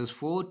 which is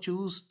 4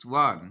 choose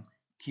 1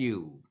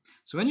 cube.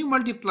 So when you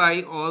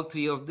multiply all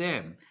 3 of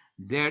them,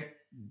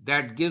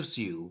 that gives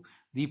you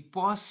the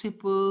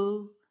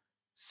possible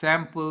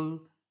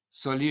sample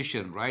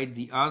solution, right?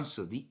 The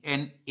answer, the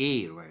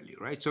NA value,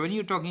 right? So when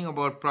you're talking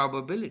about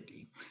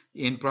probability,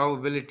 in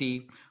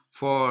probability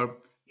for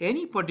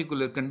any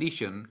particular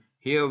condition,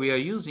 here we are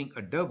using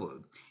a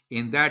double.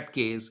 In that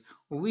case,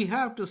 we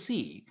have to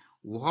see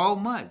how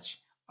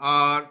much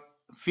are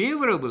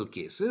favorable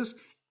cases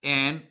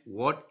and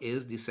what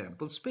is the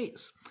sample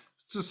space.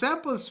 So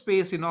sample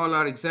space in all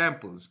our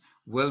examples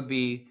will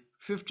be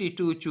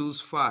 52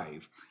 choose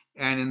 5,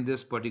 and in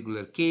this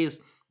particular case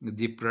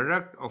the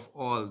product of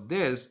all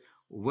this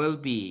will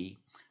be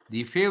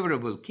the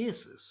favorable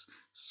cases.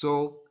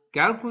 So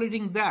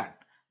calculating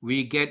that,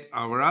 we get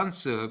our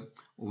answer,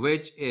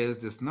 which is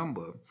this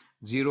number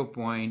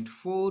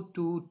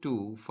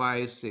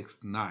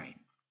 0.422569.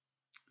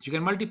 You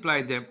can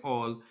multiply them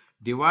all,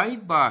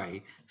 divide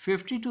by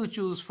 52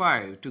 choose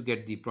 5 to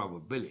get the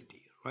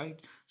probability, right?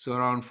 So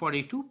around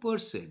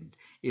 42%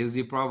 is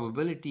the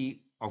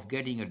probability of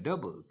getting a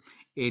double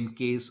in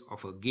case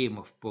of a game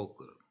of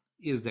poker.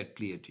 Is that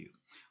clear to you?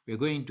 We're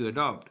going to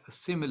adopt a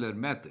similar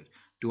method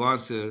to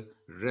answer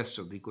rest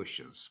of the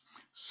questions.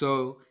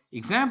 So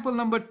example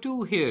number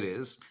 2 here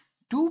is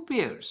two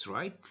pairs,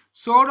 right?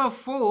 So out of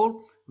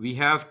 4, we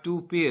have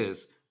two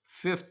pairs.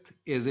 Fifth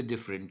is a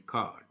different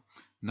card.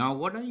 Now,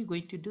 what are you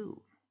going to do?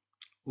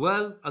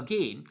 Well,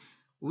 again,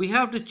 we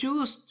have to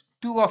choose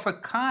two of a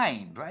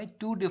kind, right?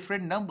 Two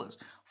different numbers.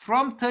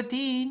 From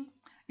 13,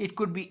 it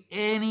could be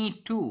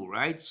any two,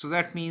 right? So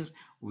that means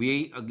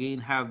we again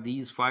have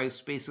these 5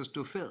 spaces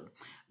to fill.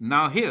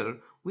 Now here,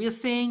 we are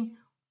saying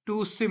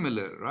two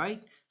similar,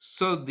 right?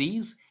 So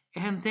these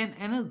and then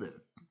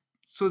another.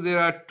 So there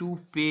are two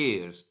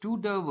pairs, two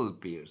double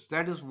pairs.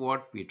 That is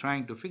what we're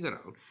trying to figure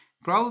out.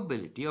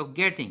 Probability of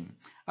getting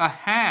a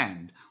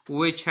hand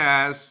which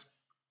has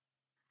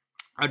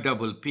a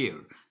double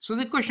pair. So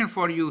the question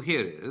for you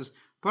here is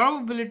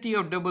probability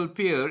of double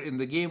pair in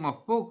the game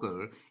of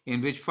poker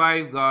in which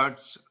 5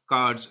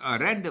 cards are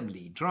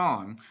randomly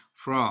drawn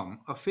from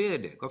a fair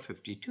deck of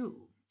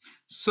 52.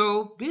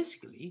 So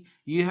basically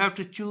you have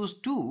to choose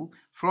 2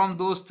 from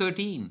those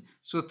 13.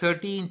 So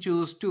 13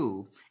 choose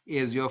 2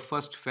 is your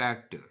first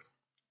factor.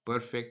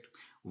 Perfect.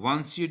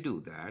 Once you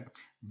do that,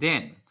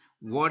 then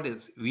what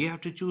is, we have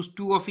to choose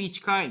 2 of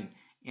each kind,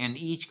 and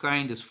each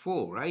kind is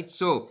 4, right?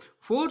 So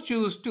 4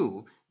 choose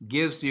 2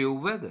 gives you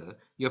whether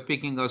you're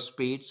picking up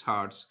spades,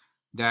 hearts,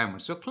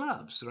 diamonds, or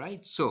clubs,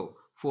 right? So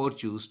 4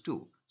 choose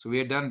 2. So we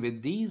are done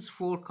with these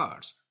 4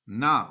 cards.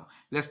 Now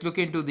let's look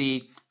into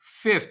the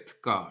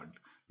fifth card.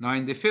 Now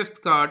in the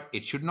fifth card,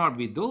 it should not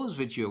be those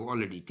which you have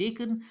already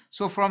taken.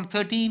 So from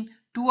 13,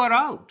 2 are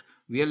out.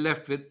 We are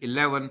left with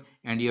 11,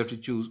 and you have to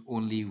choose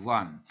only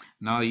one.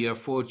 Now you have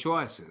 4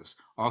 choices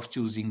of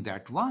choosing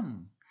that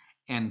one.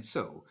 And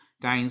so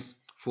times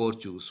 4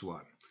 choose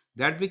 1.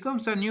 That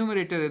becomes a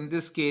numerator. In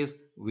this case,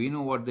 we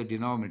know what the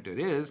denominator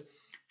is.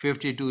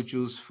 52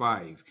 choose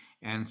 5.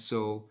 And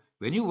so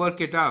when you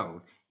work it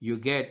out, you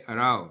get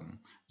around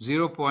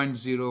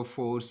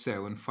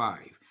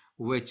 0.0475,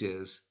 which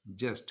is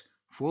just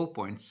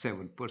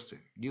 4.7%.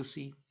 You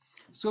see?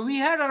 So we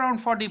had around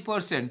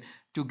 40%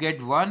 to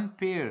get one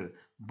pair,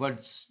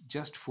 but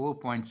just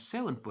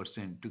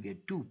 4.7% to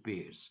get two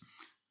pairs,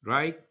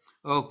 right?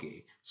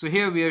 Okay, so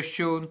here we have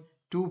shown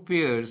two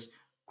pairs,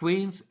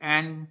 queens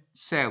and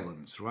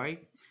sevens,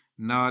 right?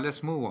 Now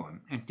let's move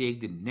on and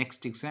take the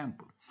next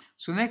example.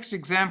 So next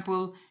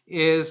example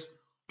is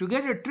to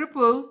get a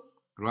triple,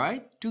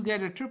 right? To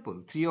get a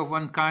triple, 3 of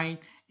one kind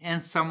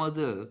and some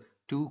other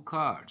 2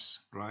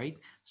 cards, right?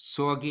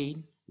 So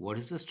again, what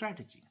is the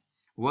strategy?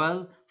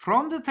 Well,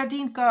 from the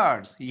 13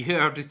 cards, you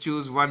have to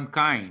choose one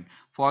kind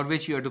for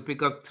which you have to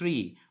pick up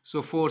 3.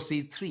 So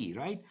 4C3,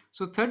 right?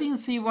 So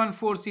 13C1,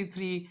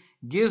 4C3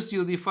 gives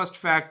you the first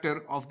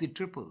factor of the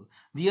triple.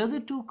 The other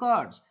 2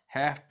 cards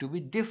have to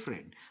be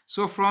different.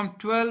 So from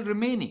 12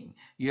 remaining,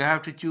 you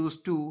have to choose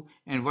 2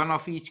 and 1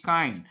 of each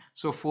kind.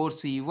 So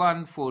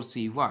 4C1,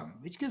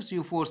 4C1, which gives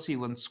you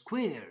 4C1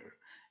 square.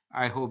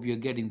 I hope you're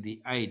getting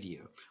the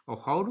idea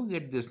of how to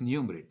get this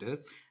numerator,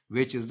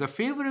 which is the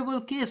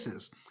favorable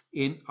cases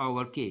in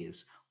our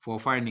case for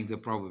finding the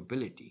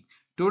probability.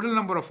 Total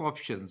number of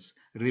options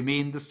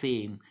remain the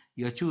same.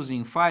 You're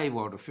choosing 5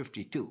 out of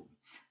 52.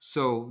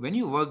 So when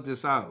you work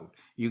this out,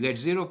 you get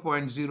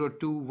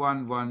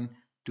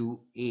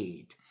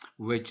 0.021128,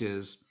 which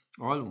is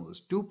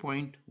almost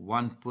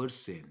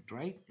 2.1%,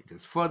 right? It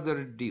is further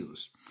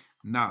reduced.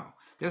 Now,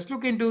 let's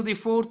look into the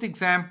fourth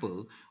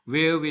example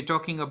where we're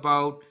talking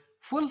about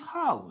full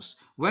house.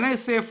 When I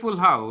say full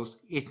house,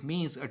 it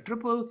means a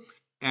triple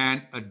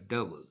and a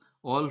double,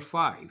 all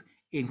 5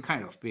 in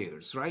kind of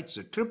pairs, right?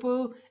 So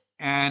triple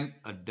and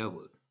a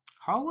double.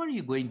 How are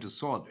you going to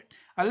solve it?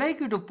 I'd like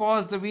you to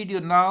pause the video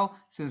now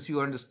since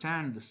you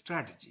understand the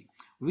strategy.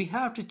 We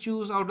have to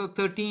choose out of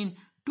 13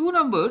 two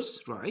numbers,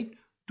 right?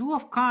 2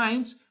 of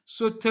kinds.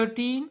 So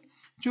 13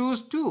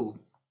 choose 2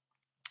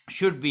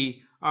 should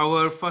be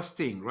our first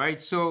thing,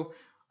 right? So,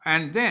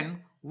 and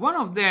then one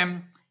of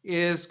them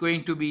is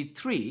going to be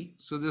 3.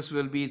 So this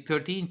will be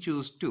 13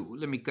 choose 2.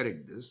 Let me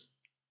correct this.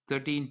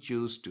 13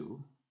 choose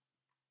 2.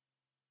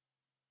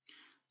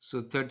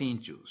 So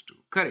 13 choose 2.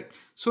 Correct.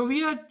 So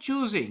we are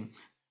choosing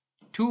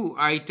two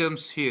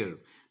items here.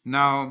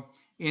 Now,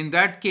 in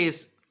that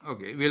case,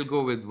 okay, we'll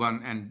go with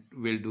one and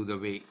we'll do the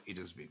way it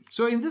has been.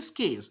 So in this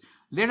case,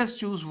 let us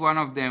choose one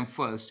of them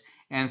first.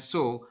 And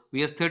so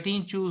we have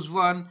 13 choose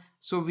one.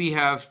 So we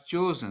have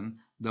chosen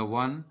the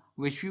one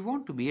which we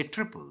want to be a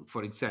triple,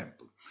 for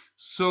example.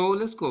 So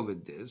let's go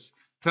with this.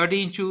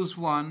 13 choose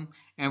one.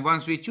 And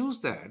once we choose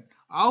that,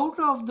 out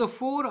of the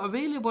four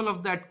available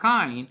of that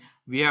kind,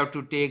 we have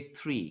to take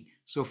three.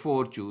 So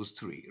 4 choose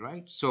 3,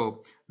 right?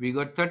 So we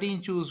got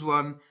 13 choose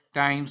 1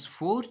 times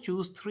 4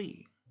 choose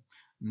 3.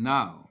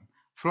 Now,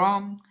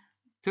 from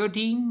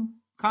 13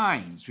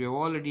 kinds, we have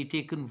already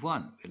taken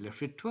 1. We're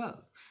left with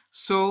 12.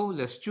 So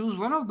let's choose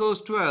one of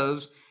those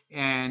 12s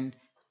and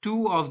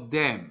two of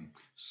them.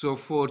 So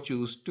 4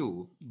 choose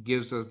 2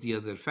 gives us the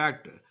other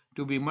factor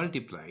to be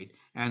multiplied,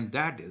 and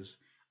that is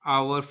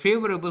our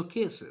favorable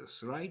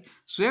cases, right?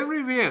 So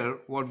everywhere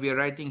what we are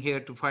writing here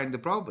to find the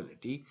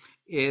probability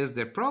is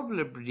the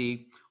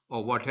probability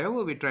or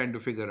whatever we're trying to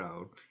figure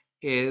out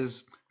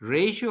is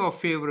ratio of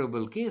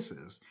favorable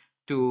cases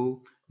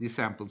to the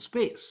sample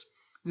space.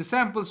 The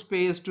sample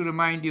space, to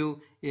remind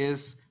you,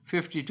 is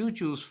 52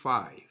 choose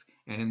 5.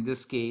 And in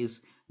this case,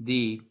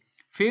 the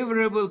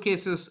favorable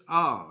cases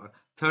are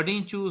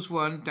 13 choose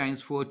 1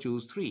 times 4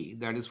 choose 3.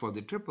 That is for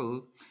the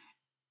triple,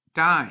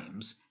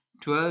 times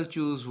 12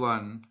 choose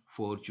 1,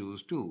 4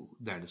 choose 2.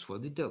 That is for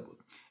the double.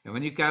 And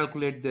when you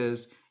calculate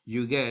this,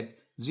 you get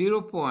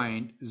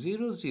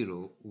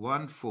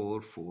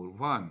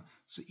 0.001441.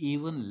 So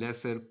even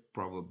lesser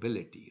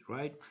probability,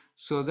 right?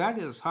 So that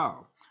is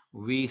how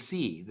we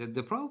see that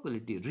the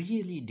probability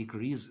really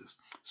decreases.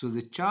 So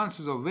the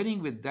chances of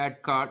winning with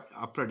that card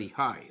are pretty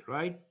high,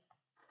 right?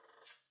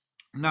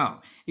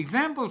 Now,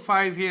 example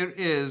 5 here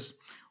is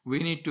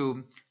we need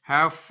to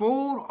have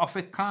four of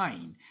a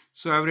kind.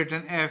 So I've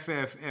written F,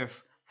 F,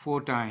 F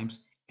four times,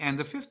 and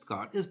the fifth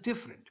card is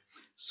different.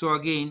 So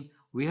again,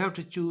 we have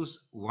to choose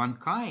one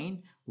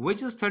kind,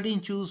 which is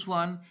 13 choose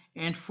one,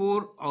 and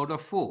 4 out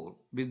of 4,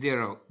 but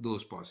there are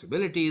those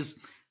possibilities.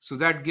 So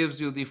that gives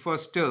you the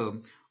first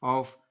term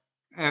of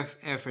F,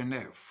 F, and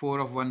F, 4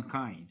 of one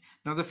kind.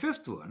 Now the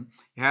fifth one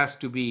has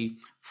to be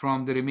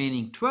from the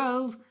remaining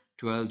 12.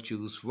 12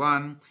 choose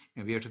 1,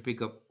 and we have to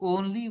pick up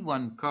only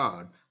one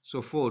card,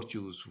 so 4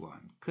 choose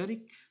 1,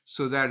 correct?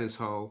 So that is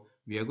how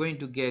we are going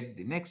to get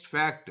the next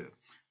factor.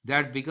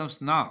 That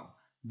becomes now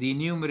the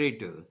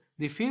numerator,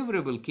 the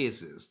favorable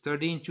cases,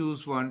 13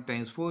 choose 1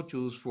 times 4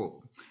 choose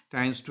 4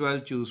 times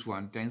 12 choose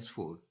 1 times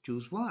 4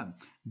 choose 1,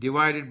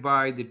 divided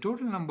by the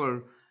total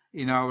number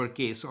in our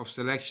case of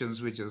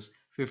selections, which is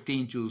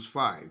 15 choose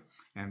 5.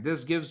 And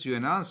this gives you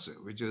an answer,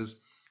 which is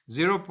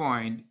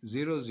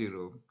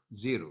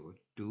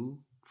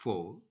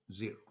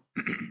 0.000240.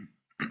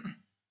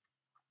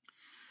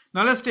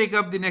 Now let's take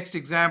up the next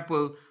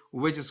example,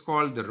 which is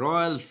called the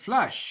royal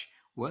flush.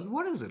 Well,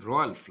 what is a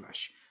royal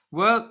flush?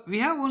 Well, we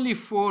have only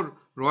four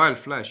royal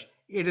flush.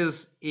 It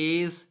is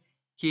ace,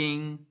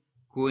 king,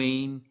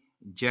 queen,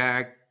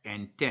 jack,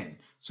 and 10.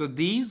 So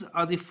these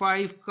are the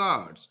five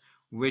cards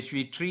which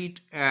we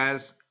treat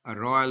as a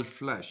royal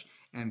flush,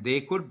 and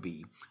they could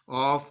be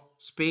of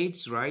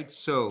spades, right?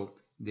 So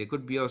they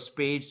could be of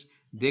spades,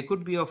 they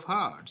could be of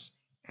hearts,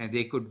 and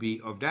they could be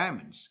of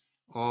diamonds,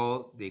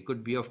 or they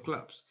could be of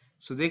clubs.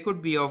 So they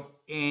could be of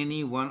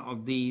any one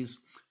of these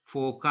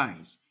four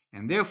kinds,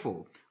 and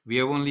therefore we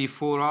have only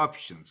four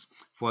options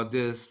for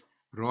this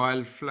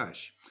royal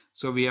flush.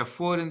 So we have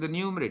 4 in the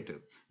numerator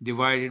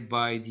divided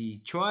by the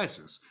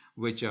choices,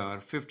 which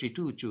are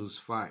 52 choose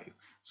 5.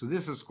 So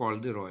this is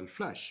called the royal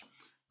flush,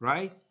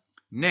 right?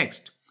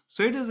 Next,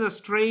 so it is a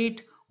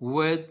straight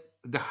with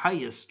the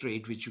highest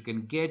straight which you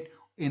can get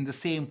in the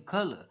same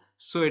color.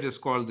 So it is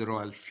called the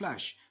royal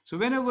flush. So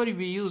whenever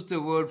we use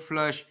the word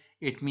flush,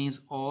 it means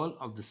all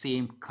of the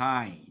same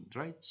kind,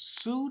 right?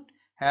 Suit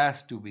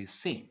has to be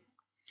same.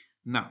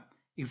 Now,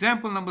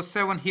 example number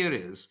 7 here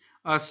is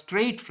a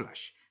straight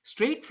flush.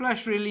 Straight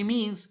flush really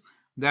means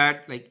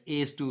that like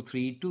ace 2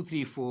 3 2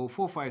 3 4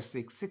 4 5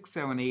 6 6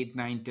 7 8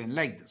 9 10,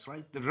 like this,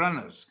 right? The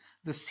runners,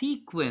 the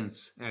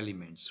sequence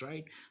elements,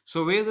 right?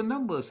 So where the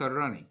numbers are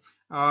running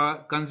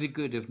are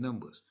consecutive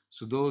numbers.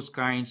 So those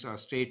kinds are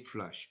straight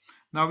flush.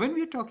 Now when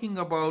we're talking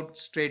about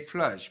straight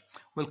flush,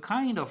 we'll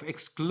kind of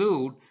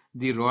exclude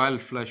the royal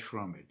flush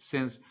from it,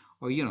 since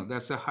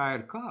that's a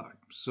higher card.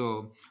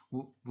 So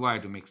why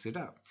to mix it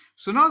up?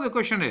 So now the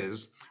question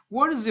is,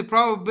 what is the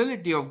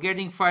probability of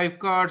getting 5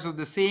 cards of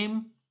the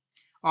same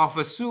of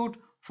a suit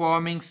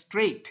forming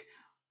straight,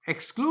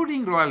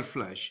 excluding royal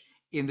flush,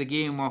 in the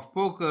game of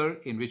poker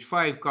in which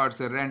 5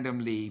 cards are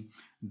randomly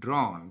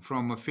drawn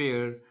from a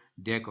fair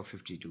deck of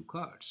 52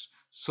 cards?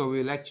 So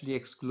we'll actually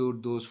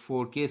exclude those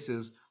 4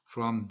 cases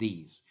from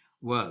these.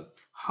 Well,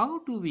 how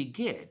do we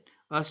get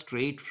a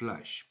straight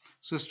flush?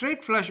 So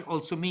straight flush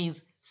also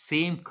means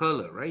same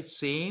color, right?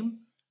 Same,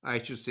 I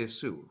should say,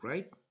 suit,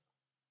 right?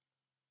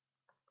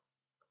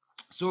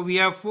 So we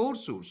have 4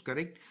 suits,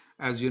 correct?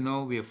 As you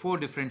know, we have 4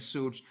 different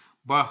suits,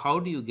 but how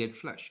do you get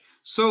flush?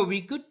 So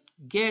we could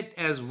get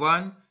as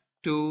one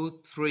 2,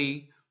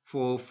 3,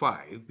 4,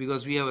 5,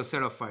 because we have a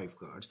set of 5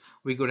 cards.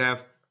 We could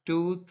have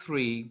 2,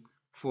 3,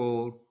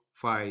 4,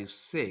 5,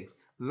 6.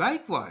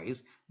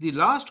 Likewise, the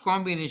last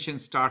combination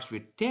starts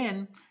with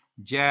 10,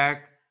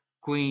 Jack,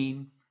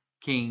 Queen,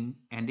 King,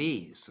 and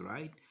Ace,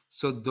 right?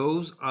 So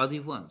those are the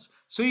ones.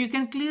 So you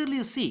can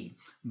clearly see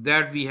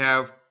that we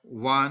have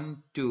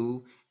 1,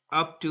 2,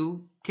 up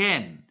to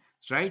 10,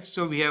 right?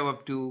 So we have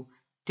up to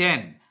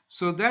 10.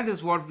 So that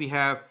is what we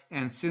have.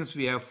 And since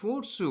we have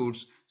 4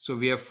 suits, so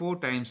we have 4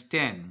 times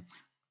 10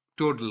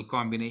 total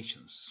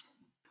combinations.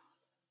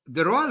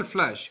 The royal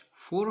flush,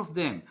 4 of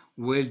them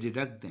will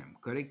deduct them,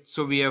 correct?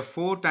 So we have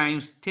 4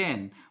 times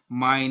 10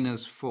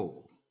 minus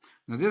 4.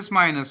 Now this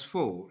minus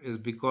 4 is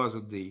because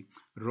of the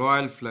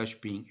royal flush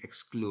being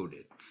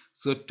excluded.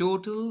 So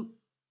total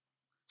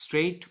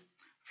straight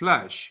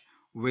flush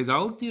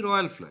without the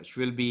royal flush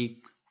will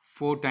be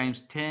 4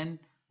 times 10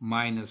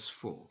 minus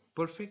 4.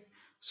 Perfect.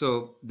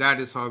 So that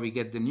is how we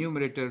get the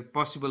numerator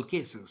possible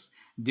cases.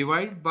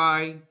 Divide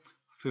by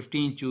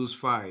 15, choose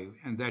 5,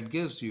 and that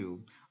gives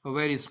you a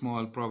very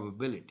small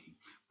probability.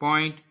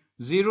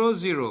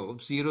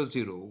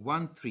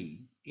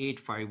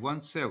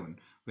 0.0000138517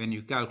 when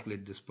you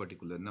calculate this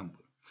particular number.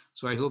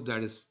 So I hope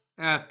that is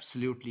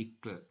absolutely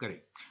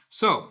correct.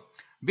 So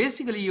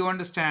basically you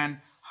understand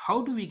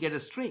how do we get a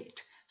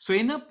straight. So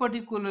in a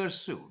particular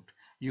suit,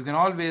 you can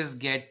always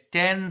get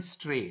 10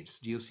 straights.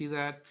 Do you see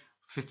that?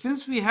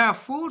 Since we have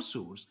 4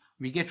 suits,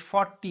 we get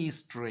 40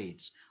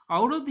 straights.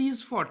 Out of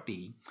these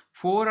 40,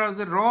 4 are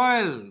the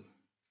royal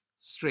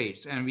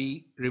straights and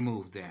we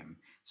remove them.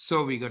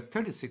 So we got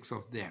 36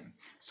 of them.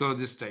 So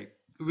this time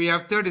we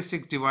have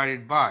 36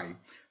 divided by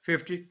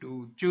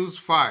 52. Choose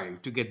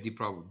 5 to get the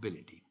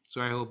probability.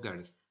 So I hope that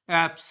is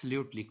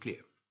absolutely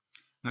clear.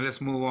 Now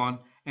let's move on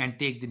and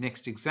take the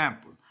next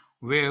example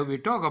where we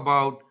talk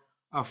about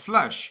a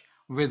flush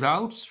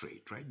without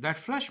straight, right? That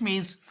flush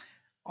means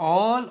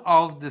all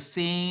of the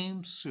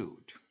same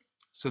suit.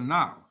 So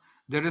now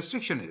the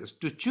restriction is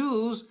to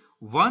choose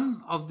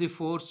one of the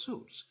 4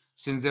 suits.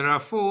 Since there are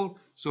 4,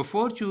 so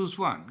 4 choose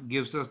 1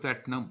 gives us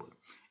that number.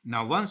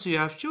 Now once you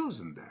have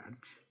chosen that,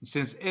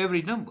 since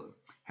every number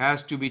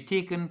has to be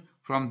taken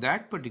from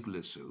that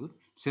particular suit,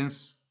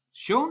 since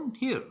shown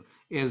here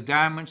is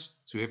diamonds,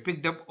 so we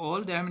picked up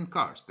all diamond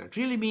cards. That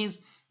really means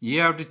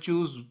you have to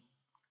choose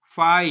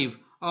 5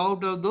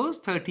 out of those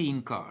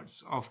 13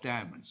 cards of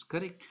diamonds,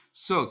 correct?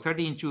 So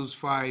 13 choose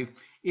 5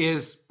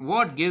 is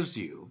what gives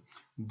you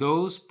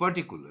those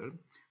particular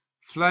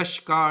flush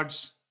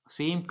cards,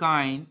 same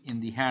kind in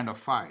the hand of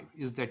 5.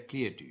 Is that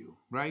clear to you,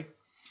 right?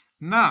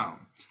 Now,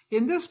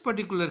 in this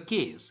particular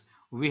case,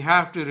 we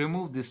have to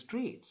remove the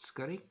straights,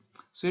 correct?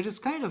 So it is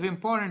kind of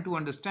important to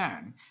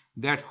understand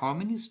that how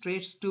many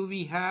straights do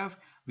we have?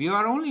 We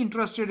are only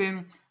interested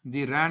in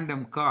the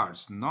random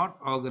cards, not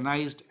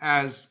organized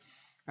as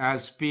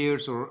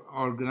pairs or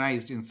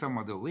organized in some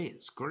other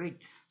ways,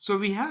 correct? So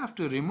we have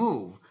to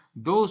remove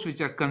those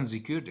which are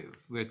consecutive,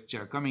 which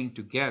are coming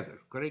together,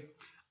 correct?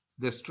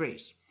 The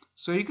straights.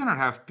 So you cannot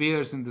have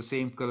pairs in the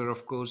same color,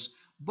 of course,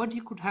 but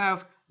you could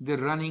have the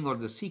running or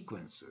the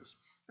sequences.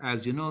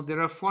 As you know,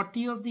 there are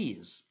 40 of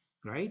these,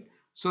 right?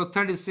 So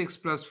 36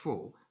 plus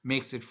 4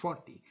 makes it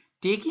 40.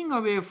 Taking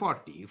away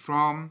 40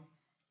 from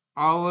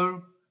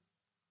our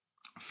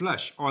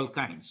flush, all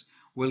kinds,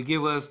 will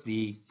give us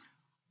the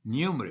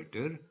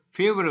numerator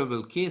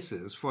favorable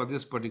cases for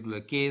this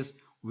particular case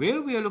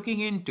where we are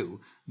looking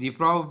into the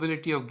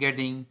probability of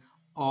getting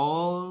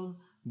all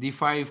the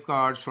 5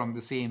 cards from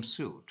the same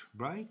suit,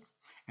 right?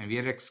 And we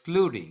are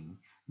excluding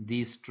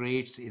the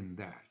straights in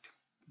that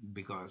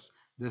because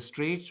the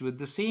straights with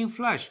the same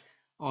flush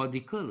or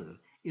the color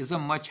is a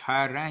much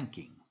higher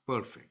ranking.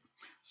 Perfect.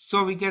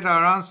 So we get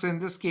our answer in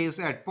this case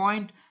at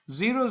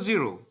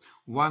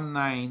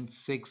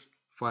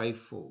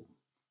 0.0019654.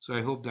 So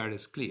I hope that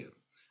is clear.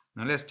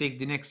 Now let's take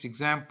the next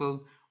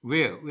example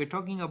where we're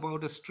talking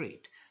about a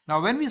straight. Now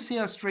when we say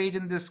a straight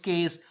in this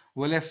case,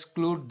 we'll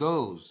exclude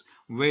those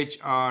which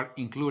are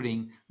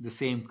including the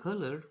same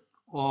color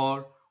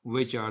or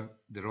which are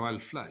the royal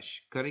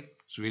flush,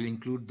 correct? So we'll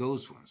include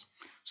those ones.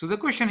 So the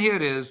question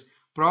here is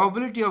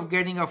probability of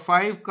getting a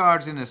 5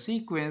 cards in a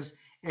sequence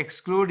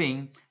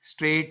excluding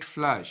straight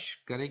flush,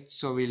 correct?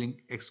 So we'll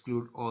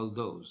exclude all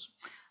those.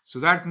 So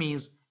that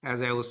means,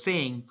 as I was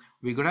saying,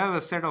 we could have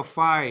a set of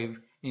 5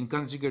 in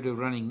consecutive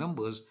running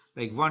numbers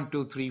like 1,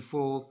 2, 3,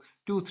 4,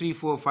 2, 3,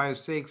 4, 5,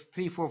 6,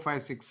 3, 4,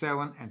 5, 6,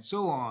 7, and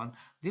so on.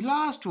 The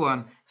last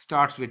one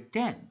starts with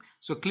 10.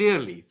 So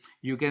clearly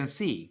you can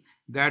see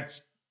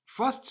that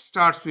first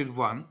starts with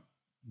 1,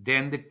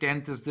 then the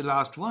 10th is the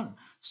last one.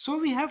 So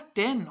we have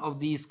 10 of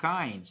these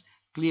kinds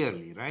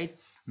clearly, right?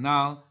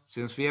 Now,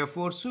 since we have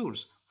 4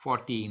 suits,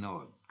 40 in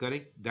all,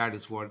 correct? That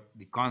is what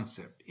the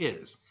concept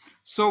is.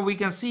 So we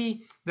can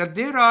see that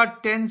there are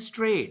 10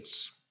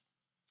 straights,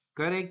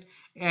 correct?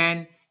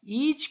 And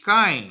each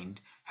kind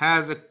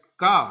has a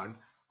card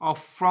of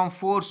from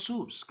 4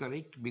 suits,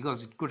 correct?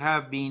 Because it could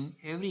have been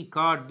every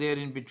card there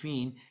in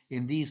between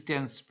in these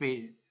 10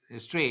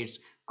 straights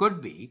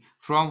could be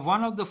from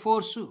one of the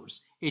four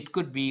suits. It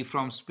could be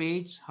from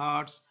spades,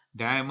 hearts,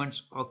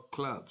 diamonds, or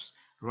clubs,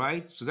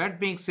 right? So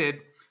that makes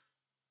it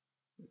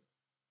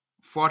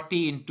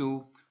 40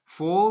 into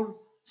 4,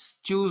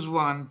 choose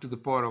 1 to the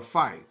power of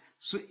 5.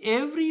 So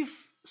every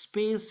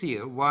space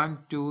here, 1,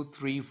 2,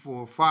 3,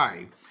 4,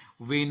 5,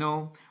 we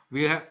know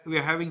we are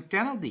having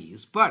 10 of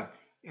these, but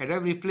at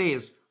every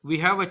place we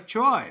have a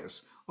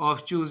choice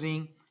of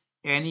choosing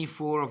any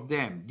 4 of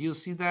them. Do you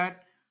see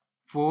that?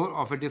 4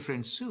 of a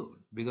different suit,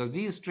 because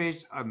these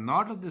traits are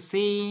not of the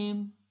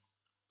same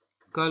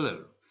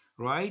color,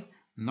 right?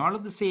 Not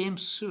of the same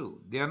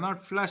suit. They are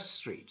not flush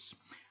straights.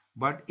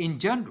 But in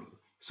general,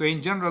 so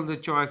in general, the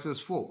choice is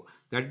 4.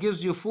 That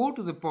gives you 4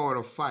 to the power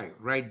of 5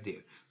 right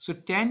there. So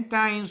 10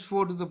 times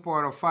 4 to the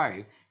power of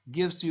 5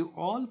 gives you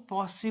all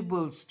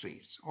possible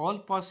straights. All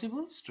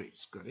possible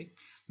straights, correct?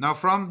 Now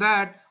from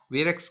that,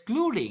 we are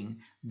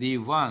excluding the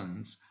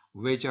ones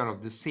which are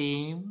of the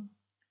same,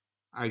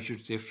 I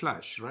should say,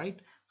 flush, right?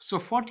 So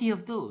 40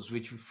 of those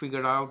which we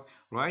figured out,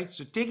 right?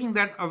 So taking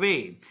that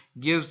away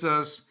gives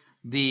us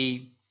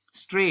the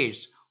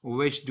straights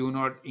which do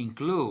not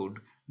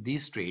include the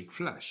straight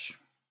flush,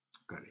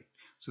 correct?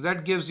 So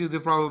that gives you the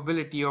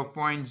probability of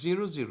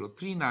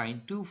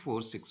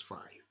 0.00392465.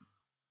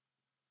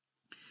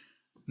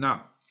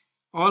 Now,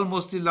 we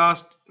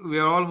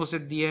are almost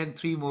at the end,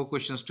 3 more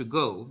questions to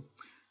go.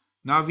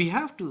 Now we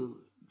have to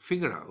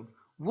figure out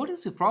what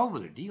is the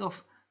probability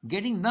of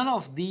getting none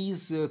of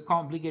these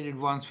complicated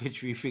ones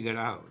which we figured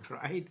out,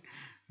 right?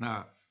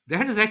 Now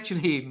that is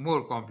actually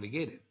more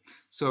complicated.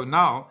 So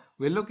now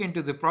we look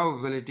into the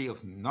probability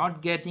of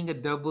not getting a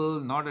double,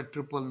 not a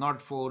triple,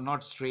 not 4,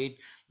 not straight,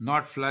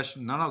 not flush,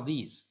 none of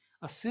these.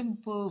 A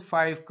simple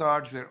 5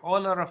 cards where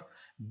all are of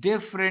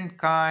different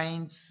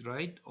kinds,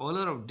 right? All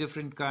are of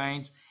different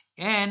kinds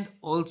and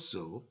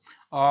also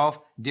of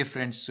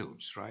different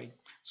suits, right?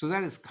 So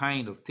that is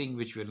kind of thing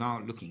which we're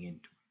now looking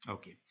into.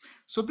 Okay,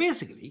 so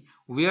basically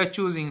we are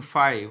choosing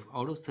 5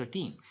 out of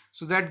 13.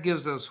 So that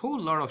gives us a whole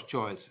lot of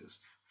choices.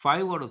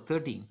 5 out of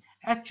 13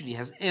 actually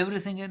has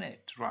everything in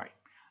it, right?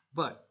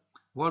 But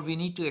what we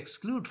need to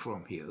exclude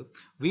from here,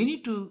 we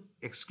need to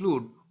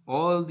exclude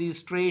all these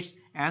straights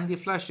and the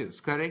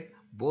flushes, correct?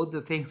 Both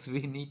the things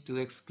we need to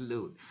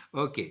exclude.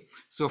 Okay,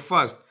 so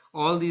first,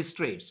 all these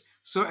straights.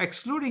 So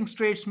excluding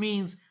straights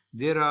means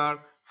there are,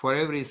 for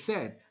every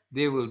set,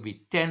 there will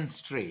be 10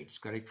 straights,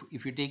 correct?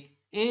 If you take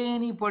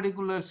any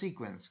particular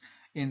sequence,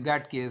 in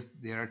that case,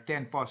 there are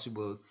 10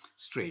 possible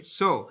straights.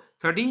 So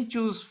 13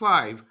 choose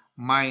 5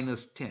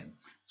 minus 10.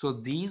 So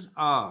these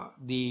are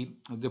the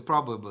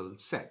probable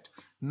set.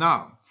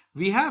 Now,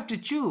 we have to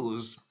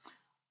choose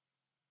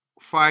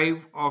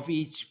 5 of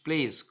each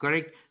place,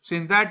 correct? So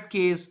in that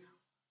case,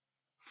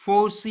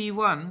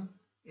 4C1,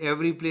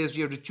 every place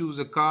you have to choose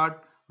a card,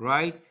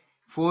 right?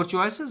 4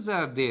 choices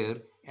are there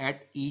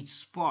at each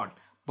spot.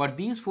 But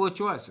these 4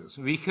 choices,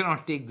 we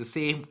cannot take the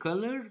same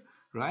color,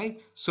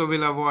 right? So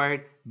we'll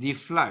avoid the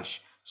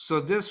flush.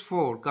 So this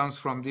 4 comes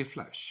from the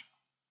flush,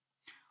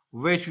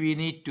 which we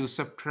need to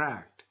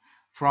subtract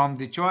from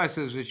the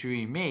choices which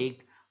we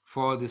make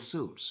for the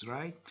suits,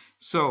 right?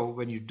 So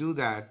when you do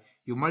that,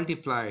 you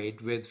multiply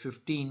it with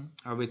 15,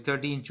 or with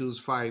 13 choose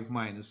 5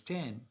 minus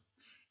 10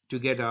 to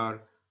get our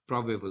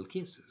probable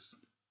cases.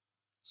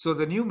 So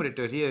the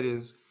numerator here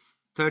is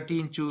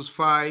 13 choose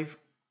 5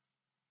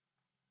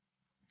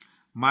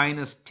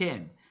 minus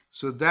 10.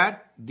 So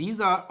that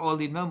these are all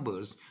the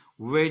numbers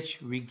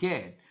which we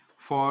get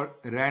for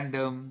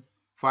random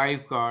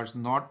 5 cards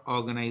not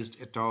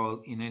organized at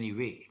all in any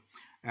way,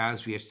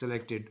 as we had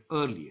selected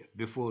earlier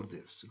before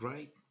this,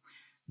 right?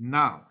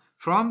 Now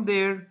from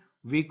there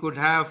we could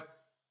have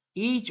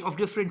each of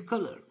different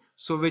color,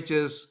 so which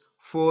is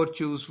 4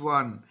 choose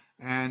 1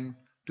 and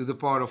to the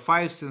power of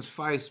 5, since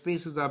 5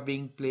 spaces are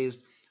being placed.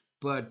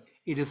 But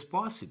it is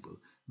possible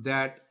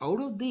that out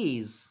of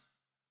these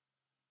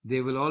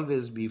there will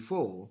always be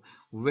 4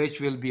 which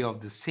will be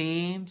of the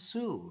same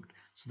suit.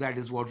 So that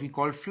is what we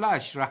call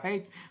flush,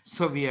 right?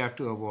 So we have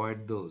to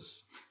avoid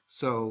those.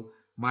 So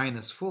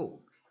minus 4,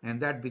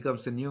 and that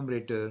becomes the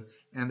numerator,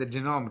 and the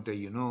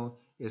denominator,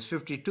 is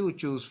 52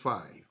 choose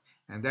 5,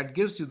 and that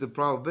gives you the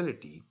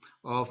probability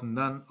of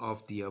none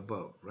of the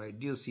above, right?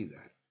 Do you see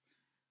that?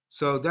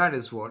 So that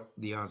is what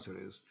the answer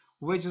is,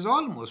 which is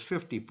almost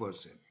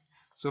 50%.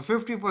 So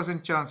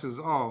 50% chances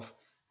of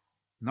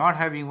not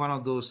having one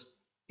of those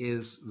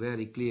is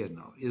very clear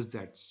now. Is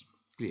that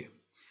clear?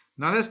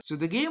 Now so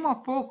the game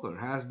of poker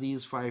has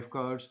these 5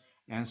 cards,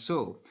 and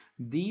so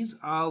these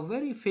are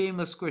very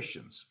famous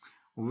questions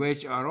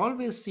which are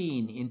always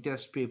seen in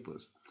test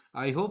papers.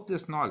 I hope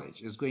this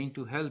knowledge is going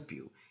to help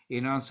you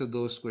in answer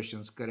those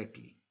questions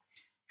correctly.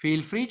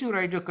 Feel free to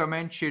write your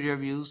comments, share your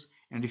views,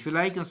 and if you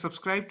like and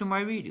subscribe to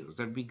my videos,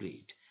 that'd be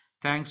great.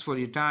 Thanks for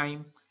your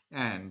time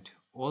and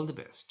all the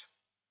best.